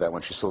did say that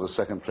when she saw the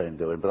second plane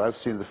go in, but I've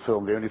seen the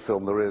film, the only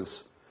film there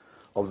is,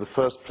 of the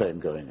first plane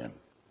going in.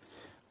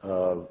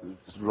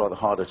 It's rather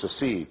harder to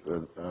see,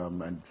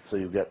 and so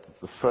you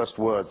get the first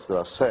words that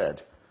are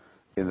said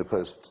in the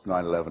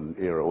post-9/11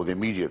 era, or the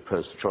immediate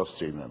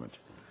post-atrocity moment.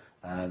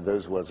 And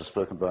those words are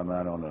spoken by a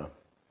man on a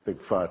big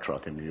fire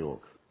truck in New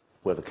York,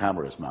 where the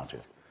camera is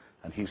mounted.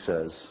 And he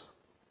says,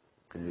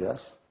 can you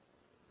guess?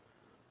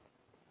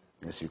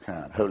 Yes, you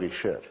can. Holy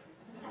shit.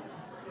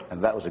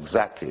 And that was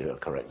exactly a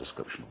correct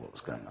description of what was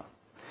going on.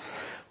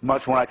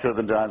 much more accurate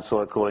than Diane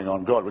Sawyer calling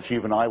on God, which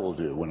even I will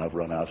do when I've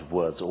run out of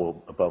words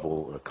or, above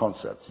all,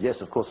 concepts.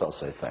 Yes, of course I'll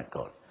say thank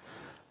God.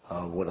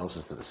 What else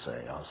is there to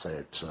say? I'll say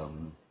it,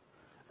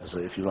 as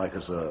a, if you like,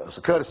 as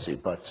a courtesy,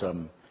 but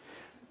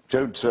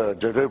don't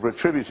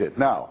over-attribute it.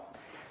 Now,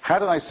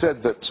 had I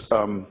said that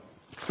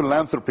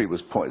philanthropy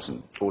was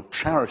poison, or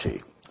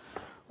charity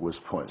was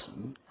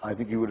poison, I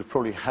think you would have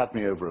probably had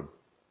me over a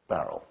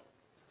barrel.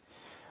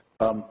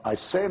 I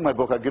say in my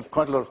book, I give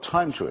quite a lot of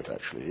time to it,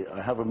 actually.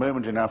 I have a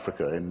moment in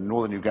Africa, in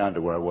northern Uganda,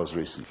 where I was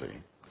recently.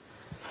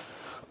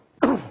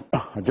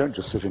 I don't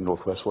just sit in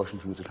northwest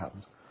Washington, as it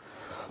happens,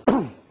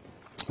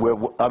 where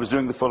I was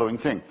doing the following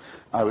thing.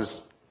 I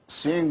was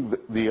seeing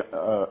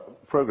the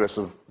progress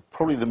of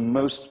probably the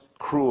most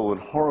cruel and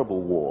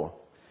horrible war,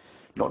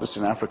 not just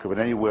in Africa, but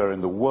anywhere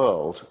in the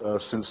world,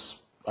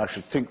 since, I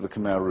should think, the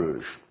Khmer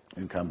Rouge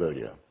in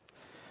Cambodia.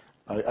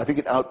 I think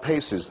it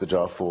outpaces the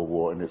Darfur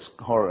War in its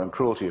horror and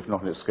cruelty, if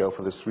not in its scale,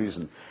 for this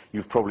reason.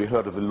 You've probably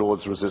heard of the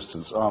Lord's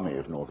Resistance Army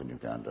of northern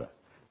Uganda,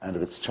 and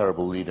of its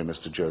terrible leader,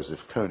 Mr.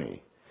 Joseph Kony,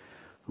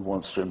 who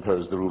wants to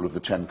impose the rule of the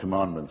Ten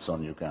Commandments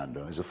on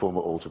Uganda. He's a former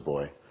altar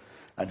boy,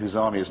 and whose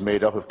army is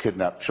made up of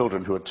kidnapped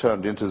children who are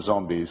turned into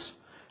zombies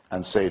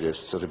and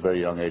sadists at a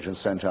very young age and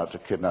sent out to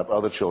kidnap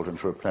other children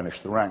to replenish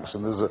the ranks.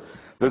 And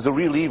there's a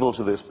real evil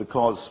to this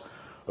because,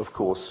 of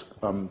course,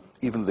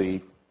 even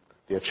the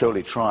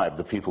Acholi tribe,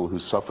 the people who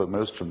suffer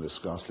most from this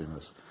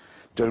ghastliness,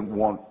 don't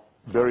want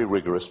very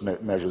rigorous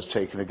measures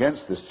taken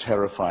against this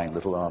terrifying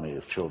little army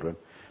of children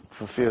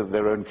for fear that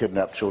their own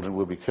kidnapped children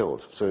will be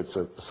killed. So it's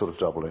a sort of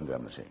double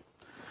indemnity.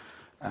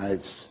 And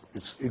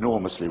it's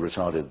enormously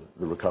retarded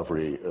the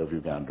recovery of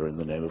Uganda in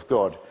the name of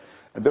God.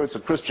 And though it's a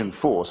Christian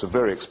force,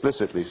 very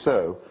explicitly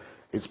so,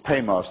 its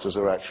paymasters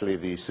are actually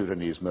the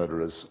Sudanese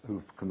murderers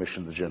who've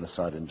commissioned the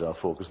genocide in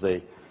Darfur, because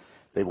they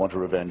want a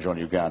revenge on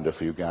Uganda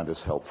for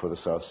Uganda's help for the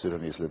South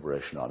Sudanese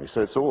Liberation Army.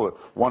 So it's all a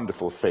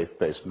wonderful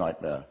faith-based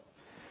nightmare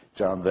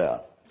down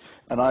there.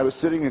 And I was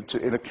sitting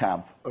in a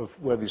camp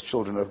where these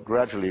children are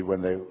gradually,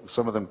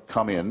 some of them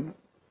come in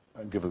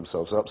and give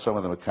themselves up, some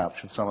of them are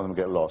captured, some of them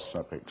get lost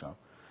and are picked up.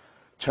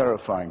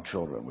 Terrifying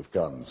children with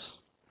guns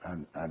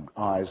and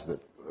eyes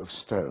of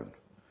stone,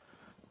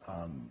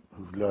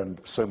 who've learned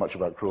so much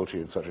about cruelty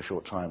in such a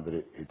short time that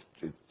it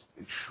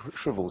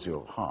shrivels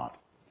your heart.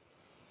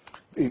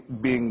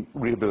 Being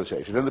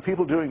rehabilitated. And the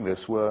people doing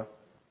this were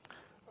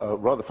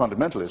rather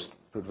fundamentalist,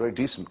 but very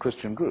decent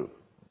Christian group.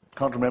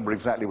 Can't remember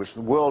exactly which,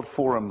 the World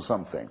Forum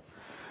something.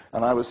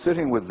 And I was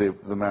sitting with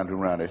the man who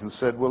ran it and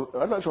said, well,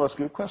 I'd like to ask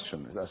you a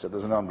question. I said,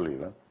 as an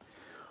unbeliever,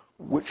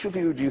 which of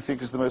you do you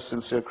think is the most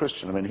sincere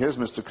Christian? I mean, here's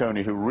Mr.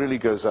 Kony, who really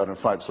goes out and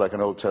fights like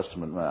an Old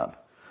Testament man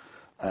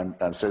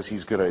and says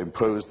he's going to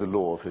impose the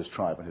law of his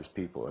tribe and his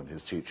people and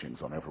his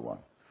teachings on everyone.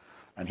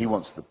 And he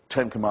wants the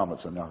Ten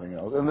Commandments and nothing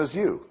else. And there's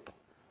you.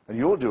 And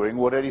you're doing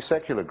what any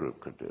secular group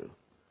could do.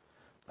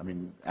 I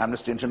mean,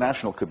 Amnesty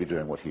International could be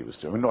doing what he was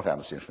doing. I mean, not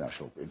Amnesty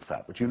International, in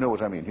fact, but you know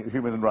what I mean.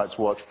 Human Rights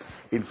Watch,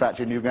 in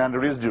fact, in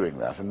Uganda is doing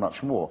that and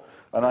much more.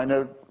 And I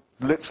know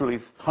literally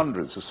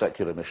hundreds of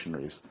secular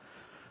missionaries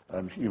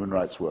and human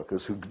rights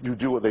workers who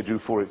do what they do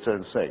for its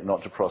own sake,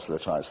 not to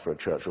proselytize for a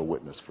church or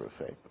witness for a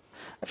faith.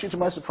 Actually, to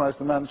my surprise,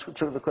 the man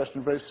took the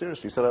question very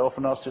seriously. He said, I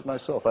often asked it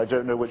myself. I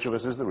don't know which of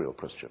us is the real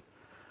Christian.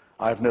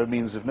 I have no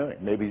means of knowing.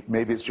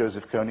 Maybe it's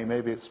Joseph Kony,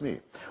 maybe it's me.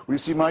 Well, you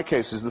see, my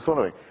case is the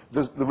following.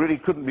 There really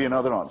couldn't be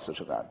another answer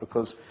to that,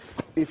 because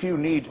if you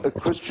need a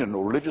Christian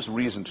or religious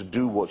reason to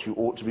do what you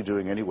ought to be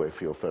doing anyway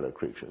for your fellow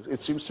creatures, it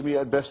seems to me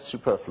at best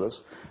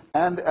superfluous,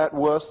 and at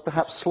worst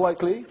perhaps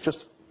slightly,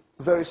 just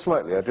very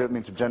slightly, I don't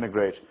mean to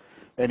denigrate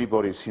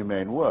anybody's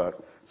humane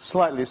work,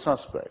 slightly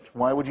suspect.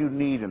 Why would you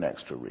need an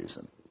extra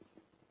reason?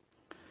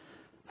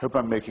 Hope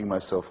I'm making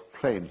myself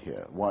plain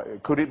here.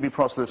 Could it be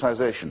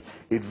proselytization?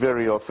 It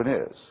very often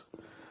is.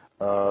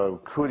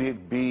 Could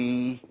it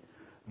be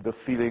the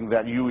feeling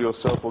that you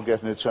yourself will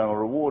get an eternal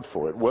reward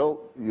for it?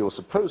 Well, you're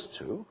supposed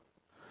to.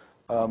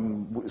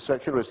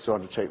 Secularists who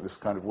undertake this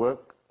kind of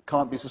work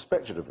can't be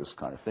suspected of this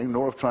kind of thing,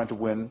 nor of trying to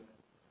win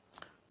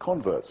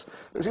converts.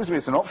 It seems to me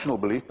it's an optional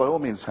belief. By all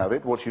means have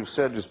it. What you've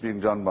said is being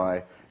done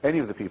by any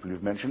of the people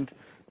you've mentioned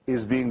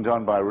is being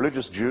done by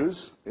religious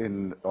Jews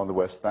on the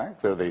West Bank,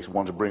 though they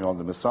want to bring on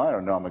the Messiah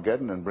and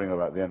Armageddon and bring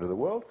about the end of the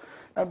world,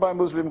 and by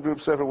Muslim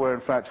groups everywhere. In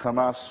fact,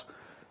 Hamas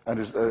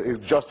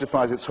it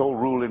justifies its whole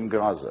rule in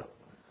Gaza,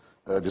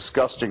 a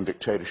disgusting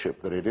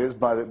dictatorship that it is,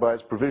 by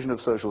its provision of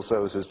social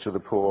services to the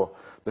poor,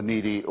 the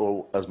needy,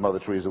 or, as Mother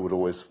Teresa would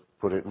always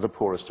put it, the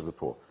poorest of the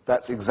poor.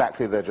 That's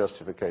exactly their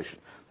justification.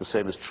 The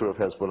same is true of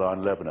Hezbollah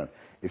in Lebanon.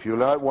 If you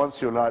allow it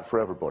once, you allow it for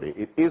everybody.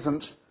 It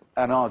isn't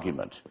an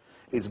argument.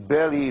 It's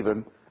barely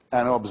even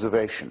an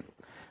observation.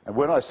 And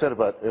when I said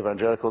about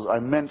evangelicals, I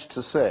meant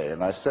to say,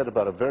 and I said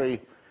about a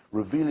very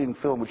revealing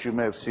film which you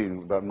may have seen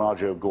about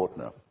Marjo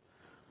Gortner,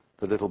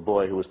 the little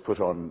boy who was put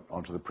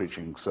onto the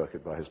preaching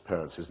circuit by his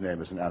parents. His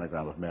name is an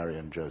anagram of Mary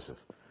and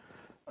Joseph,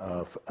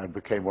 and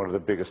became one of the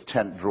biggest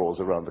tent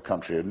draws around the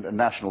country, a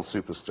national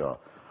superstar,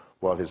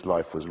 while his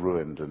life was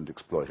ruined and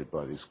exploited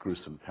by these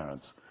gruesome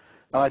parents.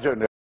 And I don't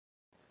know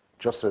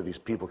just so these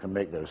people can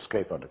make their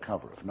escape under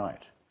cover of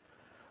night.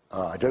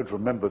 I don't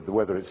remember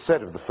whether it's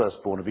said of the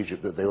firstborn of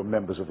Egypt that they were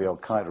members of the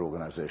Al-Qaeda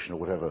organization or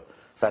whatever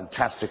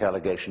fantastic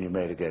allegation you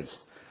made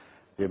against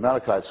the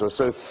Amalekites, who are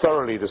so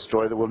thoroughly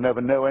destroyed that we'll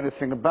never know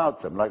anything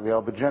about them, like the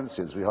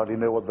Albigensians. We hardly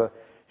know what the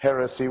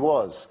heresy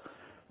was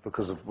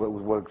because of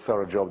what a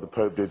thorough job the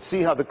Pope did.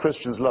 See how the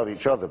Christians love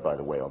each other, by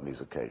the way, on these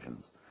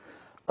occasions.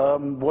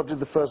 What did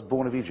the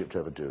firstborn of Egypt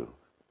ever do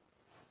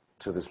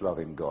to this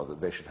loving God, that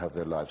they should have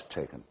their lives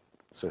taken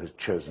so his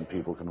chosen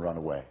people can run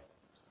away?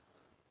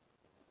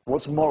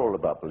 What's moral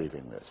about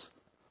believing this?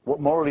 What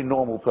morally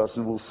normal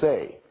person will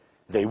say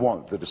they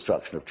want the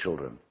destruction of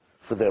children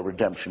for their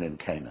redemption in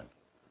Canaan?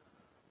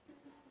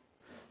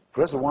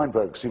 Professor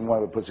Stephen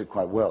Weinberg puts it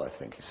quite well, I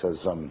think. He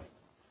says, in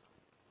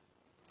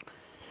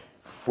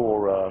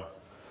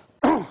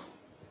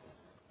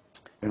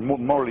a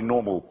morally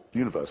normal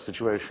universe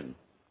situation,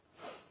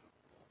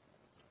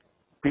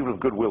 people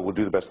of goodwill will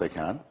do the best they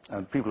can,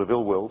 and people of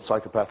ill will,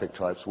 psychopathic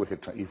types,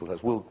 wicked, evil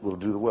types, will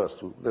do the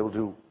worst. They will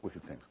do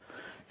wicked things.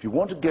 If you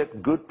want to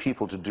get good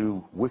people to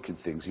do wicked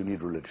things, you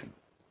need religion.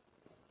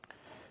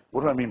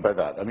 What do I mean by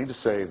that? I mean to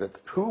say that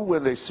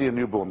when they see a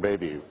newborn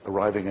baby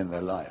arriving in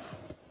their life,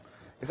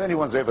 if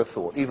anyone's ever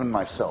thought, even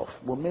myself,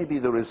 well, maybe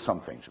there is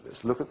something to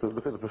this. Look at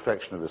the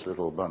perfection of this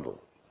little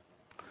bundle.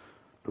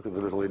 Look at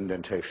the little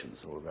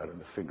indentations, all of that, in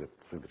the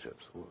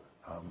fingertips.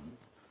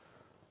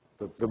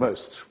 The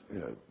most,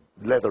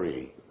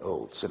 leathery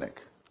old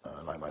cynic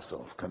like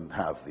myself can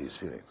have these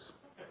feelings.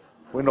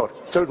 We're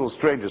not total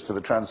strangers to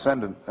the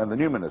transcendent and the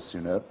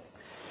numinous,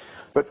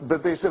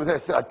 But they said,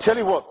 I tell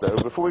you what, though,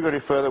 before we go any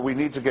further, we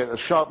need to get a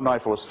sharp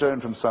knife or a stone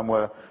from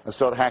somewhere and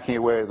start hacking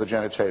away at the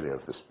genitalia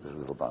of this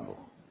little bundle.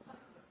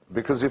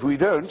 Because if we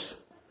don't,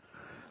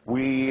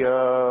 we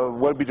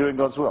won't be doing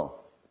God's will.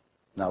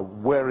 Now,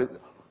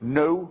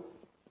 no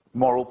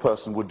moral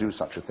person would do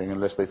such a thing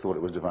unless they thought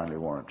it was divinely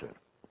warranted.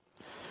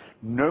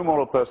 No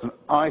moral person,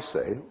 I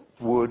say,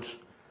 would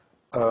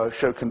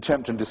show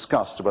contempt and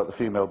disgust about the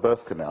female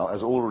birth canal,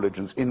 as all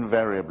religions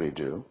invariably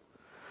do,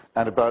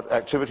 and about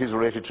activities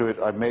related to it,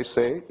 I may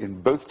say, in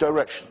both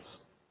directions.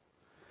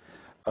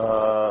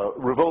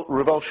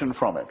 Revulsion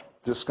from it,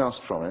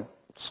 disgust from it,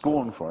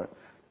 scorn for it,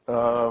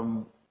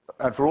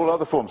 and for all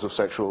other forms of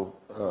sexual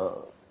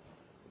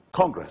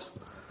congress.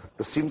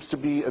 There seems to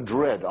be a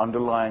dread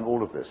underlying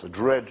all of this, a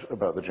dread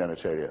about the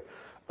genitalia,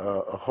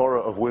 a horror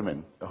of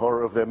women, a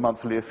horror of their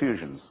monthly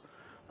effusions,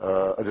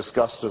 a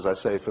disgust, as I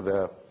say, for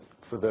their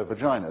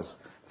vaginas,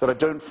 that I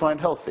don't find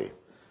healthy.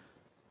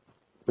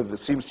 But it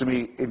seems to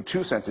me, in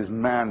two senses,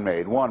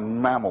 man-made.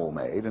 One,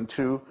 mammal-made, and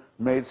two,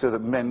 made so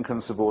that men can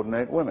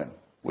subordinate women,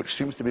 which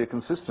seems to be a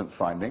consistent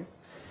finding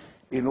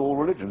in all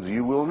religions.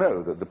 You will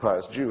know that the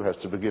pious Jew has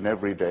to begin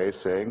every day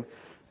saying,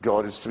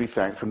 God is to be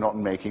thanked for not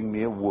making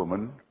me a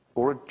woman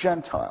or a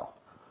Gentile.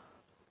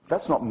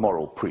 That's not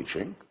moral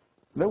preaching.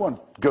 No one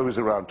goes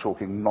around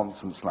talking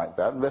nonsense like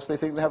that unless they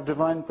think they have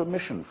divine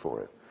permission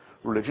for it.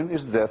 Religion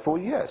is therefore,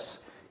 yes,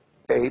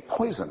 a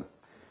poison,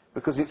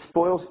 because it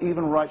spoils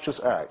even righteous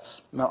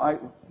acts. Now, I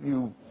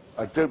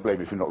don't blame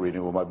you for not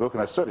reading all my book,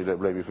 and I certainly don't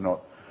blame you for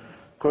not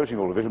quoting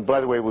all of it. And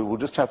by the way, we will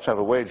just have to have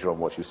a wager on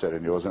what you said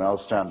in yours, and I'll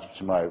stand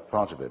to my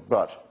part of it.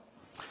 But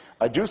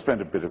I do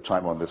spend a bit of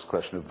time on this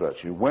question of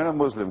virtue. When a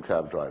Muslim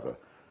cab driver,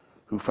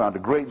 who found a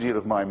great deal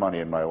of my money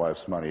and my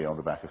wife's money on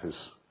the back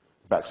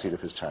seat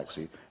of his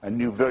taxi, and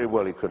knew very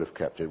well he could have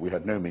kept it, we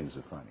had no means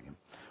of finding him,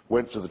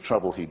 went to the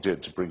trouble he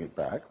did to bring it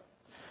back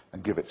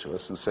and give it to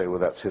us and say, well,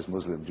 that's his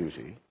Muslim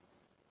duty,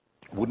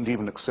 wouldn't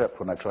even accept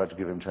when I tried to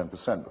give him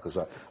 10%, because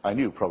I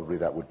knew probably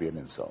that would be an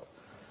insult.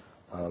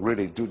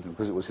 Really,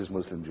 because it was his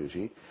Muslim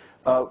duty.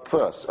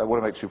 First, I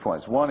want to make 2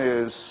 points. One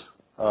is,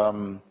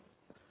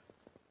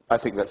 I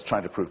think that's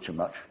trying to prove too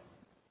much.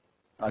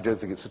 I don't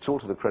think it's at all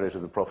to the credit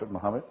of the Prophet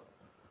Muhammad,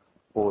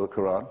 or the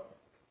Quran,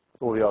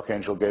 or the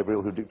Archangel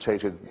Gabriel, who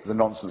dictated the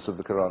nonsense of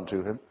the Quran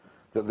to him,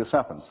 that this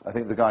happens. I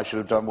think the guy should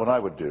have done what I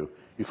would do.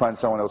 You find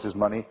someone else's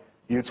money,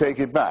 you take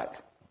it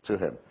back to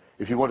him.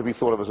 If you want to be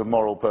thought of as a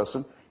moral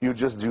person, you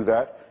just do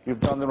that. You've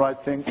done the right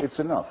thing. It's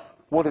enough.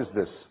 What is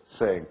this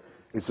saying?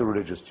 It's a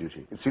religious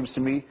duty. It seems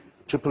to me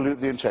to pollute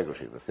the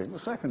integrity of the thing. The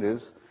second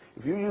is,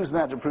 if you use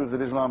that to prove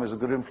that Islam is a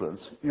good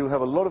influence, you'll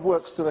have a lot of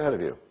work still ahead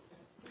of you.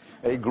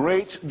 A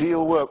great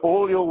deal of work.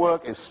 All your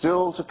work is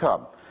still to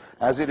come,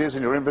 as it is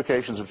in your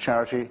invocations of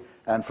charity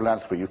and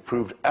philanthropy. You've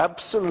proved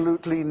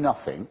absolutely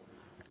nothing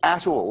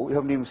at all. You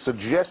haven't even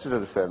suggested a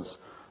defense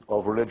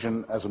of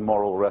religion as a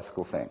moral or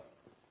ethical thing.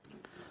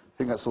 I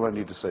think that's all I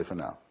need to say for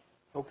now.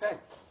 Okay.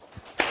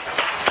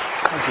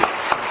 Thank you.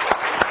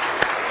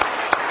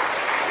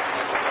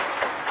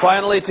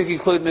 Finally, to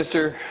conclude,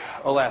 Mr.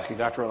 Olasky,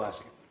 Dr.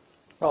 Olasky.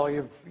 Well,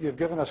 you've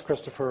given us,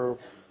 Christopher,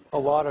 a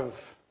lot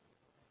of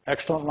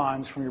excellent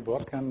lines from your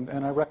book, and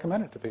I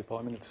recommend it to people.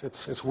 I mean,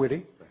 it's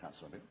witty.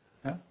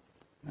 Yeah,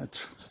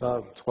 it's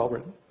well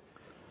written.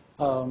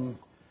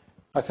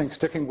 I think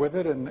sticking with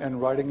it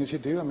and writing as you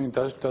do, I mean,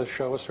 does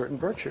show a certain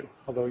virtue,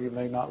 although you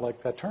may not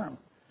like that term.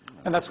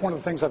 And that's one of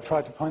the things I've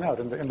tried to point out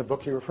in the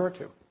book you refer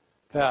to,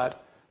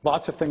 that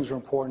Lots of things are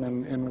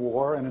important in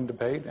war and in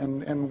debate,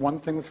 and one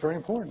thing that's very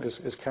important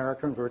is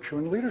character and virtue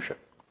and leadership.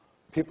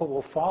 People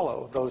will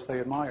follow those they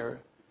admire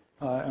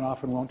and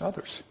often won't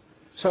others.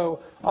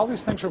 So all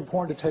these things are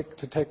important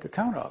to take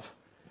account of.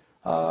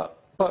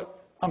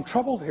 But I'm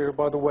troubled here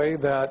by the way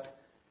that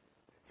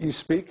you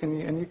speak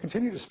and you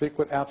continue to speak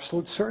with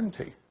absolute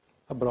certainty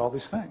about all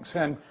these things.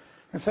 And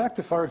in fact,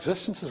 if our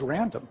existence is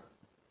random,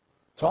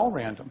 it's all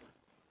random,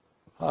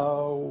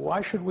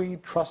 why should we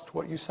trust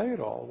what you say at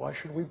all? Why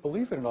should we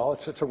believe it at all?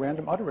 It's a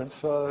random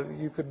utterance.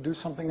 You could do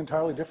something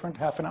entirely different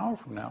half an hour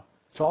from now.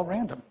 It's all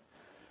random.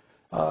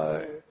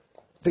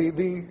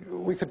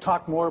 We could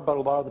talk more about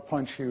a lot of the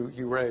points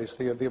you raised.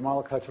 The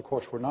Amalekites, of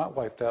course, were not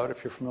wiped out.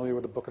 If you're familiar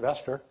with the book of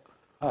Esther,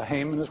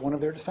 Haman is one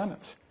of their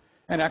descendants.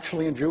 And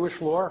actually, in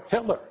Jewish lore,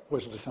 Hitler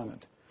was a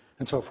descendant,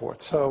 and so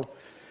forth. So,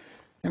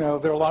 there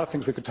are a lot of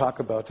things we could talk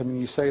about. I mean,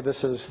 you say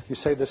this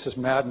is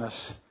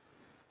madness.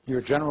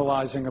 You're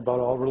generalizing about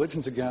all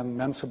religions again,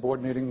 men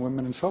subordinating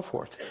women, and so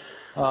forth.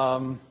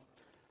 Let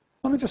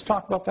me just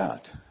talk about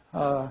that.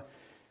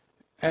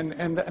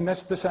 And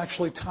this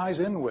actually ties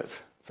in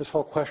with this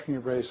whole question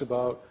you've raised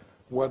about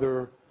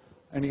whether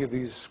any of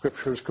these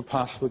scriptures could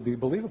possibly be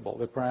believable,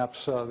 that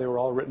perhaps they were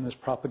all written as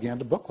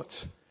propaganda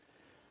booklets.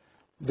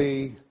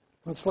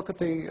 Let's look at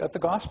the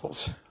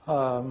Gospels.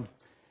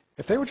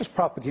 If they were just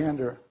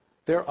propaganda,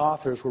 their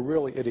authors were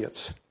really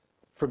idiots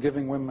for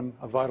giving women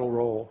a vital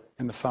role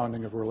in the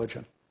founding of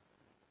religion.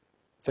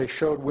 They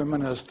showed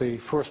women as the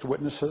first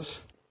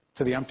witnesses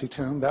to the empty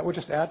tomb. That would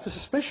just add to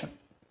suspicion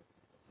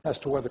as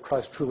to whether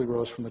Christ truly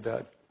rose from the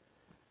dead.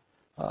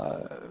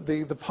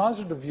 The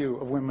positive view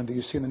of women that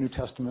you see in the New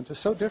Testament is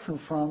so different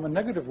from a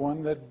negative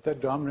one that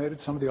dominated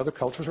some of the other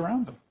cultures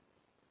around them.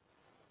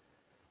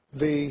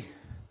 There's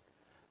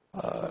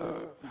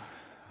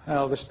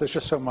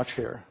just so much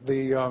here.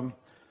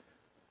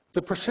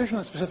 The precision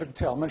and specific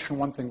detail. I'll mention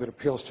one thing that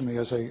appeals to me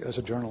as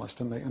a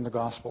journalist in the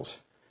Gospels.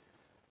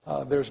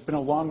 There's been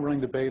a long-running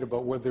debate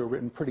about whether they were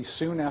written pretty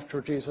soon after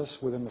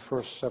Jesus, within the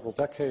first several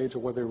decades, or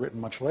whether they were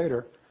written much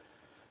later.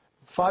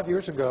 5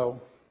 years ago,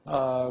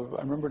 I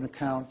remember an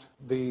account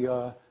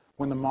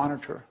when the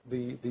Monitor,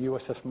 the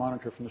USS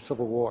Monitor from the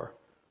Civil War,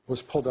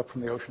 was pulled up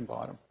from the ocean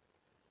bottom.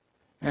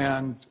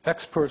 And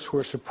experts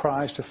were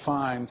surprised to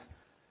find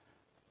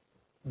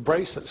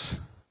braces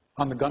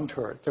on the gun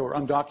turret that were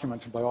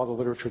undocumented by all the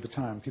literature at the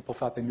time. People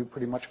thought they knew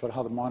pretty much about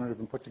how the Monitor had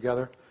been put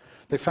together.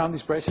 They found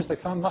these braces. They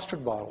found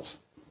mustard bottles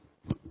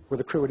where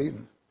the crew had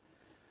eaten.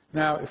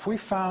 Now, if we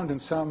found in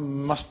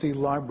some musty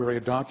library a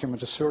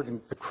document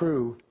asserting the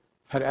crew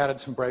had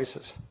added some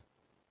braces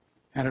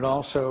and had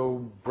also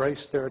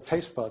braced their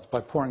taste buds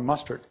by pouring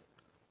mustard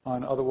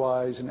on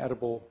otherwise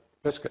inedible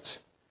biscuits,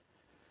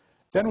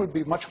 then we'd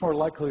be much more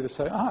likely to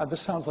say,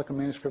 this sounds like a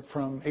manuscript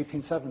from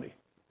 1870,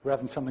 rather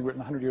than something written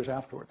 100 years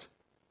afterwards,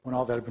 when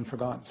all that had been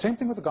forgotten. Same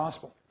thing with the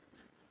Gospel.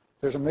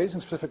 There's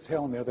amazing specific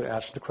detail in there that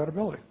adds to the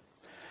credibility.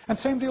 And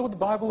same deal with the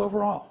Bible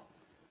overall.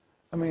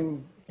 I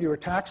mean, your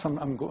attacks,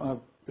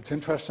 it's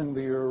interesting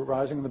that you're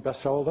rising in the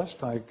bestseller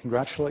list. I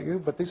congratulate you.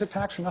 But these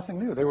attacks are nothing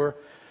new. They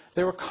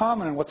were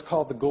common in what's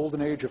called the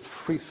golden age of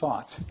free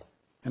thought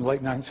in the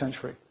late 9th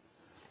century.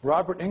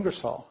 Robert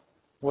Ingersoll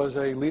was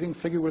a leading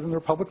figure within the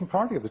Republican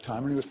Party at the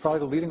time, and he was probably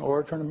the leading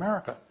orator in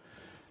America.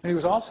 And he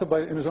was also,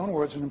 in his own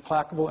words, an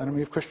implacable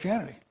enemy of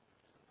Christianity.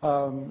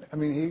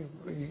 You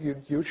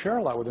would share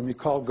a lot with him. He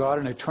called God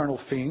an eternal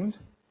fiend.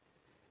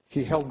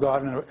 He held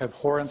God in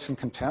abhorrence and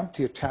contempt.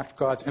 He attacked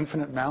God's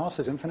infinite malice,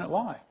 his infinite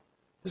lie.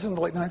 This is in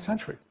the late 9th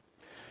century.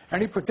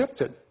 And he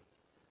predicted,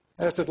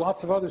 as did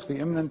lots of others, the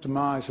imminent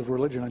demise of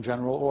religion in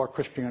general, or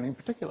Christianity in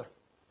particular.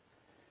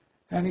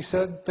 And he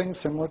said things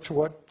similar to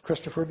what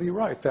Christopher D.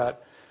 Wright,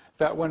 that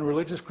when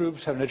religious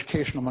groups had an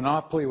educational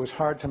monopoly, it was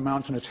hard to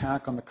mount an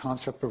attack on the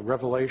concept of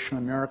revelation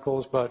and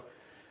miracles, but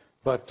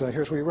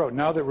here's what he wrote.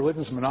 Now that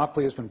religion's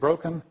monopoly has been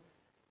broken,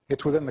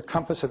 it's within the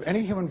compass of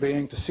any human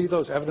being to see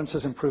those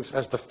evidences and proofs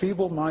as the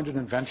feeble-minded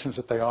inventions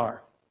that they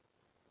are.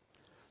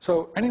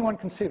 So anyone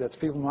can see that's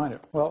feeble-minded.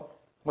 Well,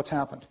 what's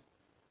happened?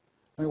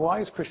 I mean, why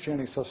is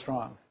Christianity so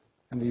strong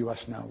in the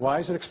U.S. now? Why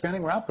is it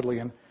expanding rapidly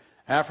in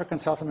Africa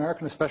and South America,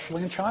 and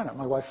especially in China?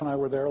 My wife and I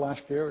were there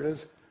last year. It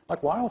is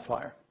like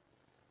wildfire.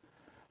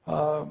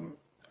 To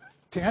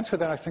answer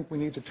that, I think we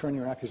need to turn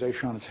your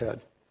accusation on its head.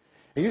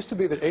 It used to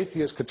be that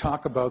atheists could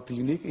talk about the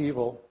unique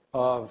evil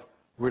of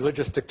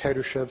religious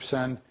dictatorships,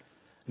 and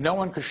no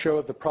one could show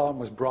that the problem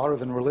was broader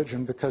than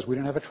religion because we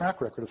didn't have a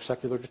track record of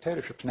secular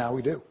dictatorships. Now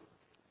we do.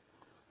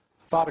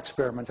 Thought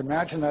experiment.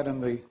 Imagine that in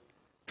the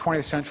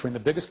 20th century, in the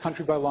biggest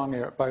country by land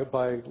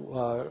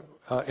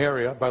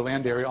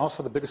area,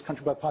 also the biggest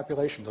country by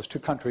population, those two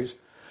countries,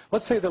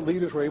 let's say that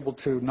leaders were able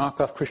to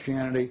knock off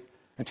Christianity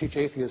and teach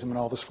atheism in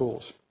all the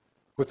schools.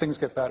 Would things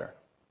get better?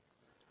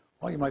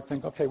 Well, you might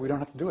think, okay, we don't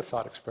have to do a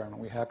thought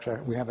experiment. We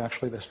have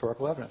actually the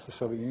historical evidence, the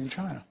Soviet Union and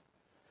China.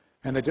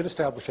 And they did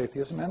establish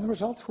atheism, and the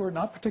results were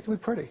not particularly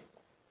pretty.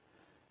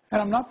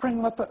 And I'm not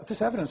bringing up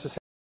this evidence to say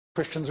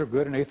Christians are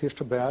good and atheists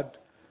are bad,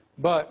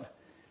 but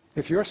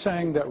if you're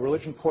saying that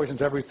religion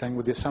poisons everything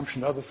with the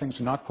assumption that other things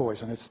do not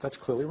poison, that's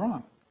clearly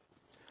wrong.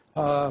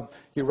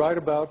 You write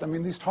about, I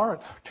mean, these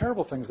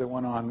terrible things that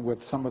went on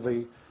with some of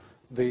the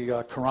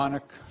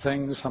Quranic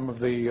things, some of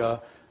the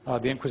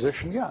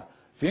Inquisition. Yeah,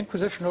 the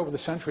Inquisition over the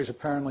centuries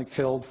apparently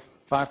killed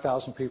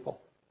 5,000 people,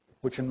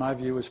 which in my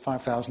view is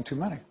 5,000 too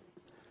many.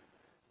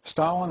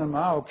 Stalin and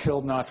Mao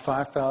killed not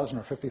 5,000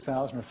 or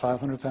 50,000 or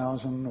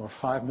 500,000 or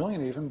 5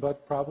 million even,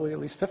 but probably at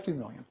least 50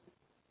 million.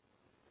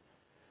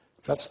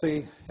 That's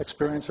the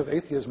experience of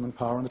atheism in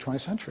power in the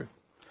 20th century.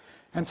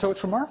 And so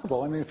it's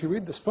remarkable. I mean, if you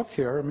read this book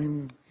here, I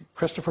mean,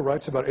 Christopher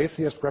writes about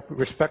atheists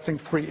respecting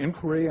free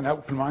inquiry and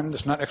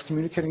open-mindedness, not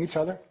excommunicating each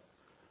other.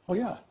 Well,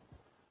 yeah,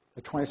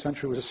 the 20th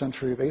century was a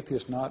century of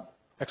atheists not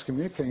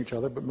excommunicating each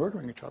other, but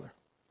murdering each other.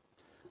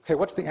 Okay,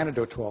 what's the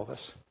antidote to all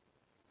this?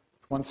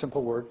 One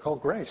simple word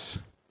called grace.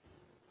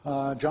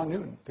 John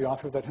Newton, the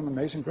author of that hymn,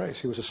 Amazing Grace.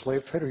 He was a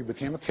slave trader. He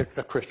became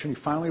a Christian. He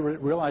finally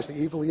realized the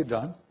evil he had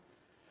done.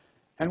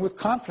 And with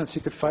confidence, he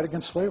could fight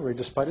against slavery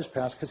despite his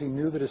past because he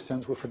knew that his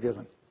sins were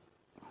forgiven.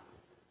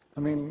 I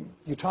mean,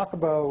 you talk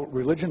about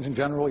religions in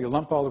general, you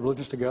lump all the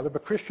religions together,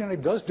 but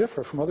Christianity does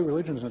differ from other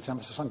religions in its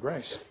emphasis on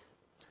grace.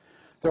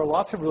 There are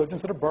lots of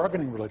religions that are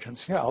bargaining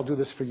religions. Yeah, I'll do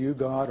this for you,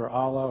 God, or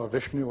Allah, or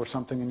Vishnu, or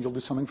something, and you'll do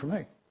something for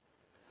me.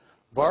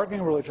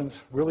 Bargaining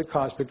religions really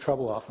cause big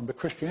trouble often, but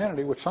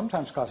Christianity, which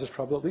sometimes causes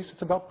trouble, at least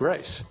it's about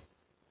grace.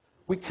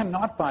 We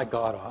cannot buy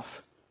God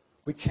off.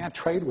 We can't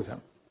trade with him.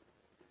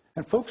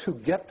 And folks who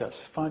get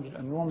this find it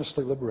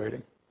enormously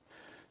liberating.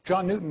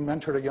 John Newton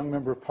mentored a young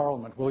member of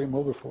Parliament, William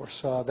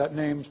Wilberforce. That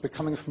name's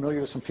becoming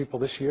familiar to some people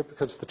this year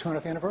because it's the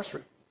 200th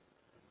anniversary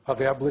of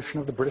the abolition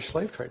of the British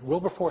slave trade.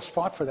 Wilberforce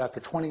fought for that for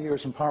 20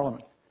 years in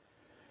Parliament.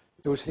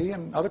 It was he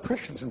and other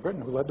Christians in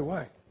Britain who led the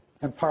way.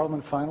 And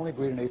Parliament finally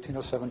agreed in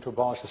 1807 to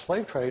abolish the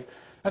slave trade,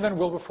 and then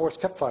Wilberforce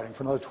kept fighting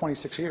for another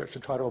 26 years to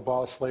try to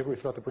abolish slavery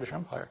throughout the British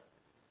Empire.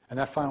 And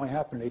that finally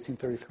happened in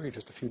 1833,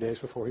 just a few days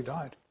before he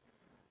died.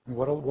 I mean,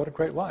 what a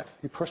great life.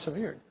 He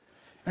persevered.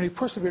 And he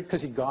persevered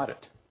because he got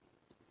it.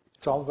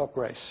 It's all about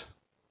grace.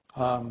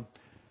 You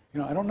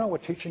know, I don't know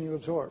what teaching you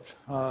absorbed,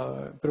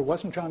 but it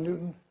wasn't John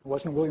Newton. It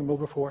wasn't William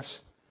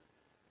Wilberforce.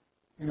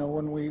 You know,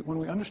 when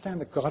we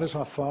understand that God is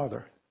our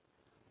Father,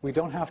 we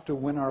don't have to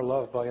win our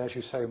love by, as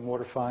you say,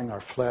 mortifying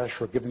our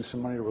flesh or giving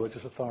some money to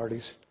religious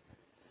authorities.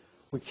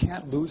 We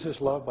can't lose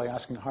his love by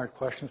asking hard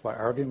questions, by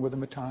arguing with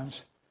him at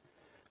times.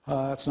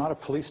 It's not a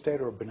police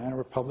state or a banana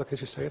republic,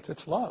 as you say.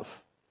 It's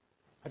love.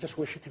 I just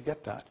wish you could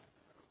get that.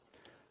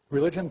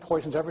 Religion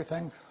poisons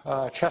everything.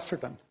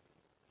 Chesterton,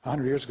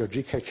 100 years ago,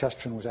 G.K.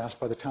 Chesterton was asked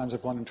by the Times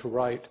of London to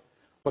write,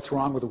 "What's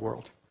wrong with the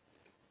world?"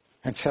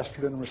 And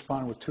Chesterton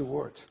responded with 2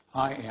 words,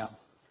 "I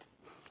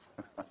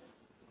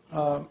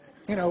am."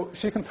 You know,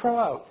 so you can throw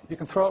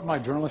out my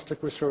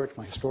journalistic research,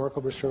 my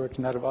historical research,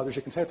 and that of others.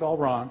 You can say it's all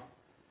wrong.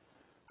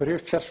 But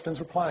here's Chesterton's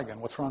reply again.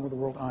 What's wrong with the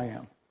world? I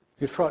am.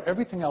 You throw out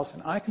everything else,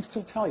 and I can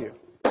still tell you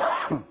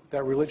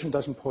that religion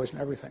doesn't poison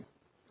everything.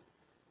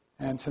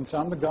 And since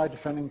I'm the guy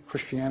defending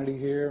Christianity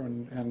here,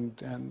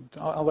 and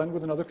I'll end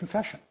with another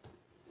confession.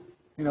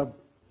 You know,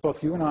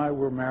 both you and I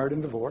were married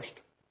and divorced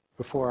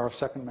before our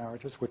second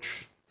marriages,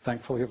 which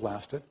thankfully have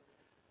lasted.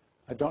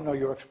 I don't know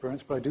your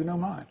experience, but I do know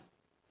mine.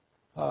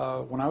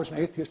 When I was an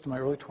atheist in my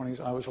early 20s,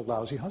 I was a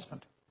lousy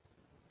husband.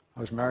 I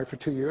was married for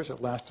 2 years.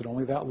 It lasted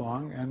only that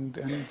long. And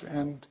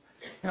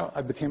you know,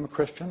 I became a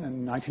Christian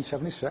in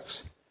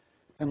 1976.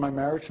 And my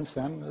marriage since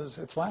then,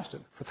 it's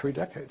lasted for 3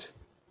 decades.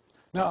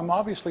 Now, I'm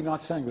obviously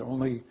not saying that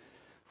only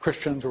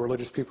Christians or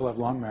religious people have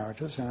long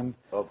marriages. And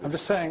I'm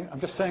just saying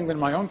that in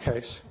my own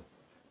case,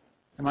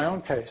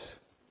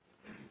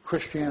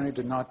 Christianity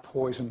did not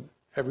poison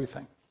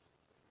everything.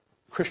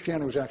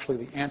 Christianity was actually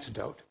the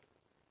antidote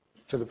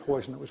to the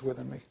poison that was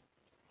within me.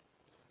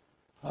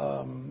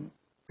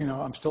 You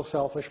know, I'm still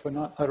selfish, but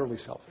not utterly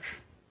selfish.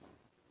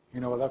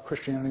 You know, without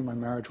Christianity, my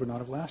marriage would not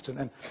have lasted.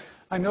 And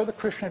I know that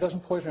Christianity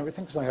doesn't poison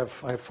everything because I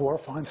have 4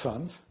 fine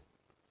sons.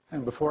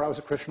 And before I was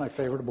a Christian, I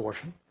favored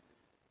abortion.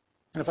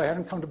 And if I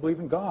hadn't come to believe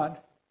in God,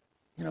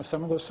 you know,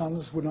 some of those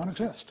sons would not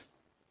exist.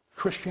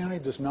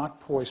 Christianity does not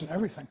poison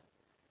everything.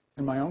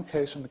 In my own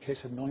case, in the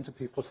case of millions of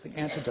people, it's the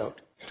antidote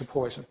to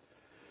poison.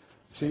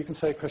 So you can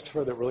say,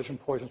 Christopher, that religion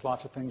poisons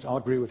lots of things. I'll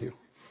agree with you,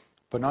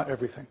 but not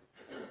everything.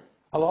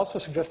 I'll also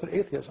suggest that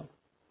atheism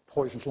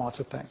poisons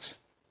lots of things.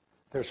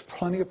 There's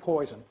plenty of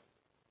poison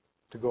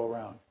to go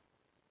around.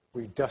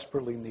 We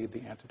desperately need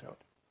the antidote.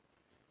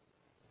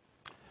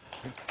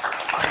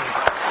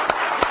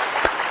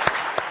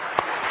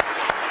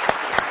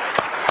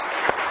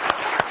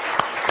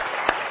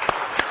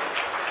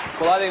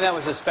 Well, I think that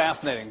was just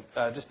fascinating,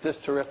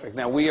 just terrific.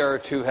 Now, we are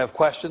to have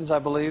questions, I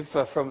believe,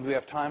 do we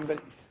have time?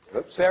 But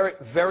very,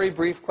 very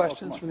brief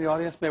questions from the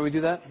audience. May we do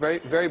that? Very,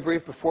 very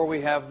brief before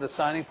we have the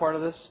signing part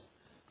of this.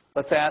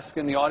 Let's ask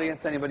in the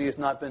audience, anybody who's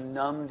not been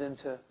numbed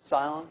into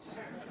silence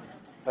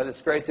by this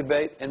great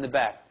debate. In the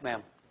back,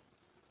 ma'am.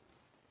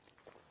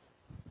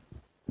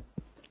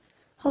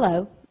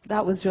 Hello.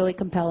 That was really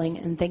compelling,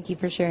 and thank you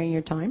for sharing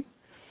your time.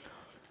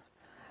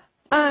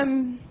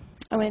 I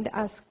wanted to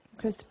ask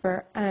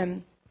Christopher,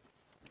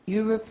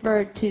 You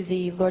referred to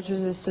the Lord's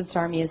Resistance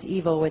Army as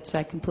evil, which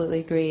I completely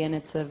agree, and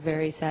it's a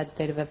very sad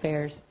state of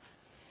affairs.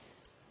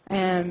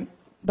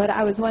 But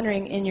I was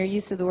wondering, in your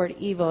use of the word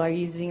evil, are you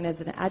using it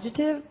as an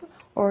adjective,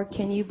 or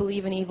can you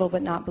believe in evil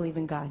but not believe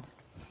in God?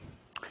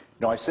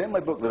 No, I say in my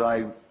book that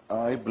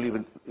I believe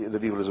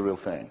that evil is a real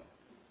thing.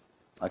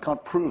 I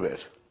can't prove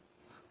it.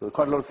 There are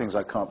quite a lot of things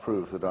I can't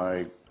prove that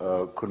I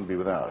couldn't be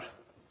without.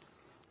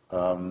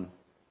 A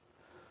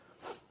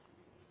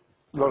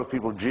lot of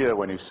people jeer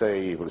when you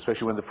say evil,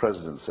 especially when the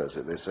president says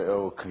it. They say,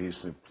 oh,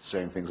 he's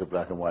saying things are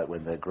black and white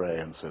when they're grey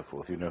and so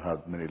forth. You know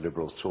how many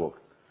liberals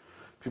talk.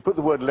 If you put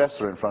the word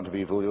lesser in front of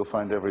evil, you'll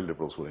find every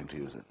liberal's willing to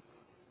use it.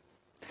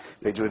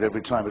 They do it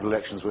every time at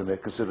elections when they're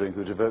considering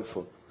who to vote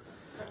for.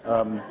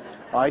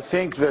 I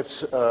think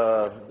that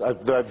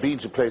I've been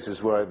to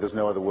places where there's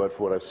no other word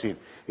for what I've seen.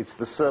 It's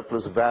the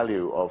surplus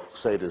value of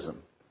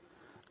sadism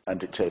and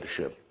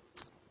dictatorship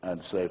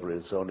and slavery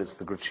and so on. It's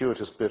the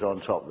gratuitous bit on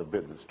top, the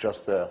bit that's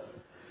just there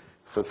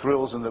for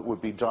thrills and that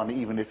would be done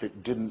even if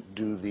it didn't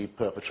do the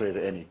perpetrator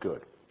any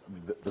good. I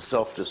mean, the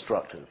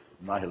self-destructive,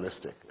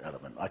 nihilistic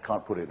element. I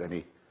can't put it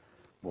any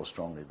more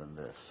strongly than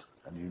this.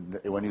 And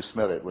when you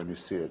smell it, when you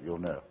see it, you'll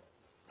know.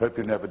 Hope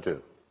you never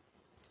do.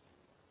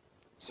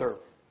 Sir.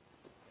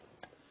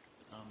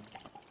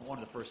 I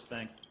wanted to first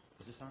thank,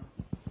 is this on?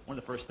 I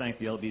wanted to first thank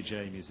the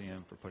LBJ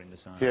Museum for putting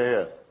this on.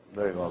 Yeah,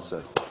 very well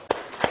said.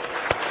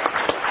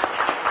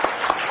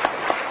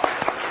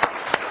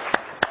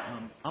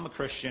 I'm a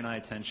Christian. I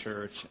attend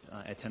church.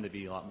 I tend to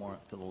be a lot more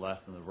to the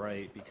left than the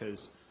right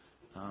because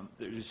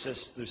there's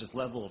this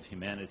level of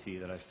humanity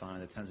that I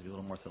find that tends to be a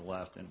little more to the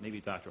left. And maybe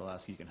Dr.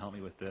 Olasky, you can help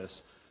me with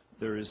this.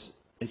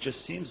 It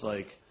just seems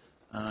like,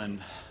 I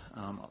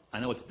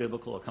know it's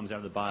biblical. It comes out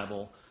of the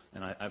Bible,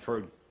 and I've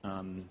heard.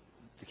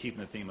 To keep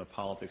in the theme of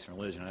politics and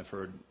religion, I've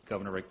heard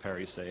Governor Rick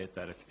Perry say it,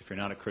 that if you're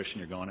not a Christian,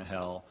 you're going to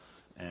hell,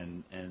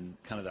 and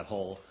kind of that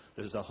whole,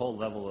 there's a whole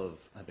level of,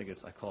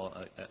 I call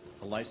it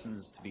a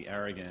license to be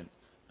arrogant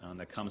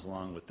that comes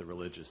along with the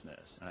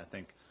religiousness. And I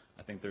think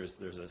there's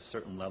a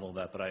certain level of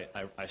that, but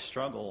I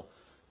struggle,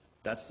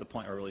 that's the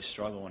point I really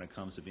struggle when it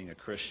comes to being a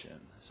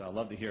Christian. So I'd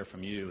love to hear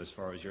from you as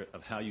far as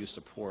of how you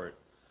support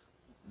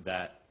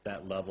that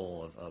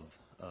level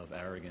of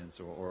arrogance,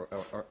 or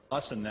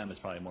us and them is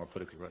probably a more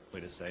politically correct way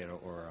to say it,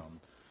 or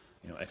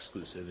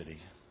exclusivity.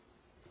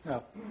 Yeah.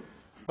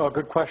 Well,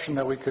 good question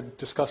that we could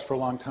discuss for a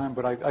long time,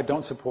 but I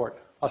don't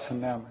support us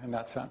and them in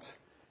that sense.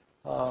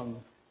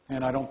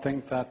 And I don't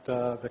think that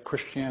that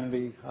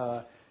Christianity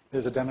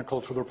is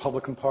identical to the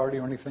Republican Party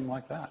or anything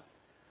like that.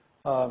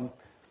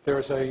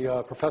 There's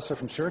a professor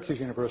from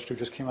Syracuse University who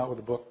just came out with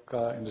a book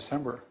in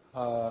December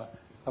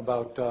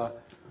about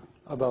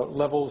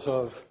levels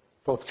of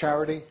both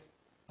charity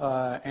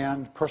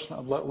and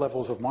personal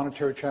levels of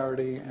monetary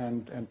charity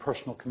and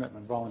personal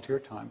commitment, volunteer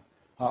time.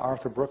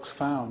 Arthur Brooks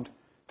found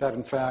that,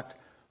 in fact,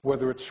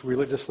 whether it's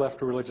religious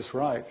left or religious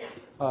right,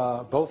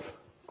 both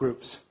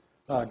groups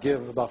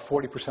give about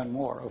 40%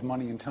 more of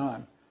money and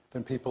time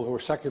than people who are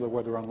secular,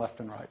 whether on left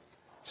and right.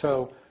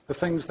 So the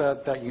things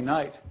that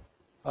unite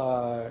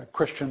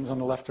Christians on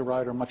the left or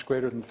right are much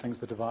greater than the things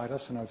that divide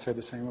us, and I would say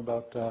the same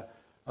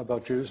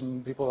about Jews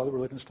and people of other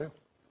religions too.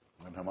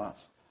 And Hamas.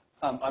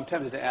 I'm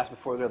tempted to ask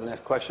before we go to the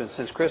next question.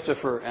 Since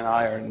Christopher and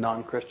I are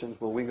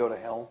non-Christians, will we go to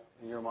hell,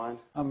 in your mind?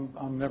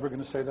 I'm never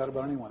going to say that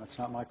about anyone. It's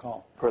not my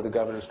call. Per the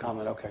governor's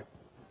comment, okay.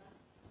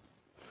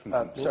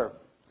 Sir.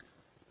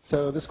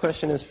 So this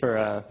question is for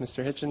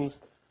Mr. Hitchens.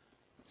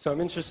 So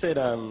I'm interested,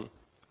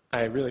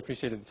 I really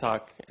appreciated the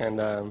talk, and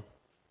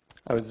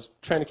I was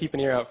trying to keep an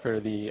ear out for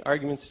the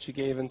arguments that you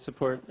gave in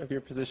support of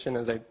your position.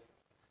 As I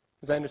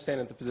understand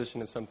it, the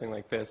position is something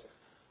like this.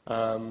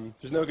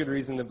 There's no good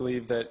reason to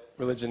believe that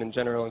religion in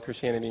general and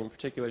Christianity in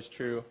particular is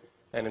true,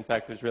 and in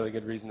fact there's really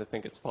good reason to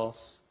think it's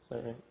false. Is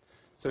that right?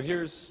 So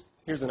here's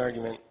an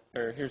argument,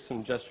 or here's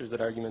some gestures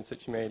at arguments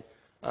that you made.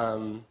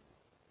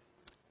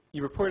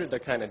 You reported a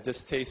kind of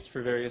distaste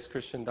for various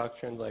Christian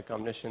doctrines like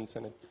omniscience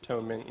and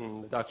atonement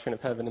and the doctrine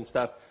of heaven and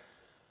stuff.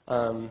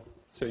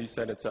 So you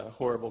said it's a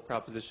horrible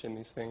proposition,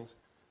 these things.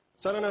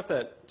 So I don't know if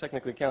that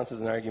technically counts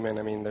as an argument.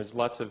 I mean, there's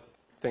lots of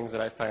things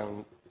that I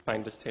find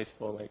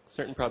distasteful, like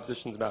certain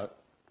propositions about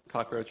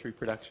cockroach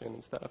reproduction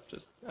and stuff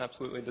just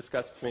absolutely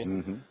disgusts me.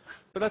 Mm-hmm.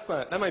 But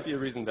that might be a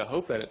reason to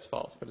hope that it's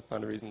false, but it's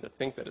not a reason to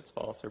think that it's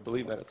false or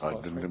believe that it's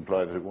false. I didn't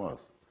imply that it was.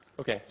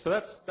 Okay, so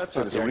that's so not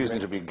there's the a reason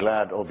argument. to be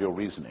glad of your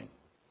reasoning.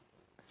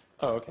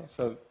 Oh, okay,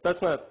 so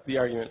that's not the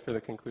argument for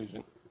the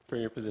conclusion, for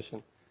your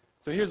position.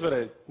 So here's what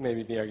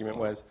maybe the argument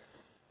was.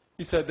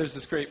 You said there's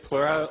this great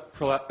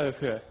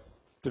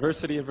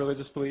diversity of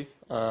religious belief.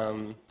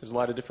 There's a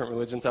lot of different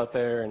religions out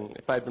there, and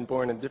if I'd been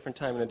born in a different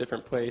time in a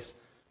different place,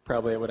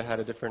 probably I would have had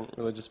a different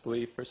religious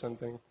belief or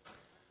something.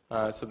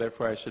 So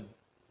therefore I should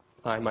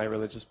eye my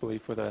religious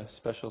belief with a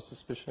special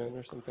suspicion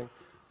or something.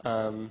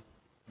 I'm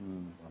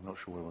not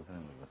sure where we're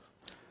going with this.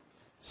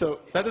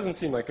 So that doesn't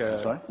seem like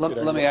a... Sorry?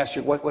 Let me ask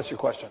you, what's your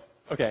question?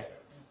 Okay.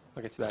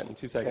 I'll get to that in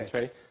 2 seconds. Okay.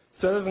 Ready?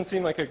 So that doesn't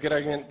seem like a good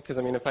argument because,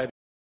 I mean, if I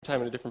time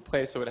in a different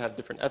place, so would have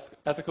different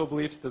ethical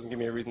beliefs. Doesn't give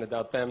me a reason to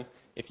doubt them.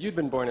 If you'd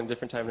been born in a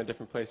different time in a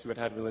different place, you would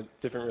have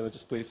different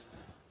religious beliefs.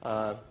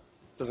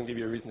 Doesn't give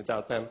you a reason to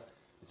doubt them.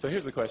 So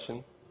here's the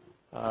question.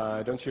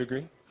 Don't you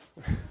agree?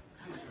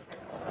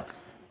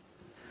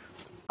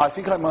 I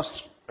think I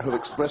must have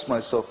expressed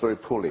myself very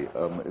poorly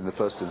in the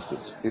first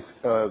instance.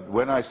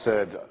 When I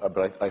said,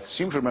 but I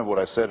seem to remember what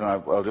I said, and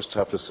I'll just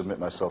have to submit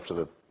myself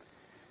to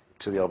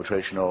the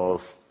arbitration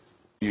of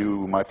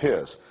you, my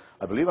peers.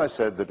 I believe I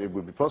said that it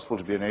would be possible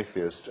to be an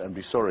atheist and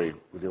be sorry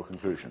with your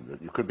conclusion,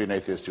 that you could be an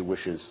atheist who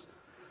wishes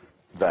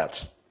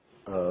that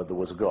there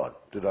was a God.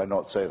 Did I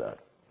not say that?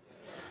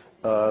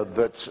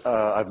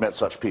 I've met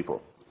such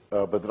people,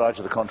 but that I,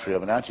 to the contrary,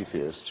 am an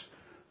anti-theist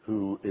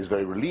who is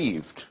very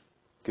relieved,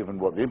 given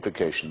what the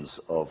implications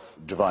of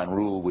divine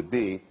rule would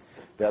be,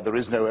 that there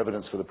is no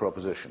evidence for the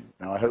proposition.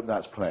 Now, I hope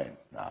that's plain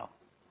now.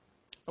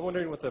 I'm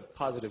wondering what the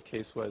positive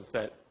case was,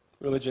 that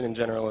religion in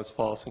general is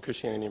false, and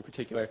Christianity in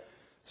particular.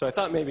 So I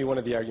thought maybe one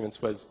of the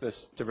arguments was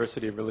this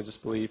diversity of religious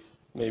belief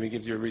maybe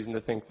gives you a reason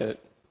to think that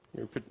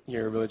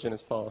your religion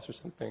is false or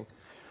something.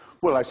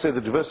 Well, I say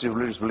the diversity of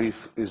religious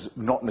belief is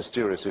not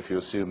mysterious if you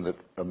assume that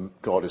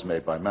God is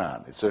made by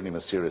man. It's only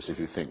mysterious if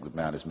you think that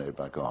man is made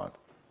by God.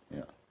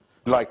 Yeah.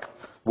 Like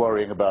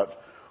worrying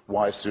about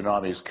why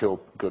tsunamis kill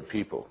good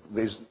people.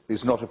 This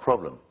is not a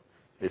problem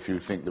if you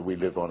think that we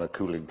live on a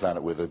cooling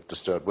planet with a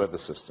disturbed weather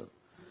system.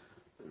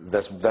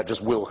 That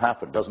just will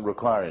happen, doesn't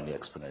require any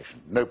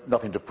explanation.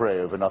 Nothing to pray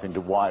over, nothing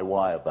to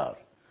why about.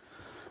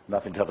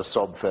 Nothing to have a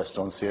sob fest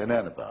on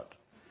CNN about.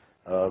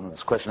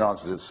 This question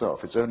answers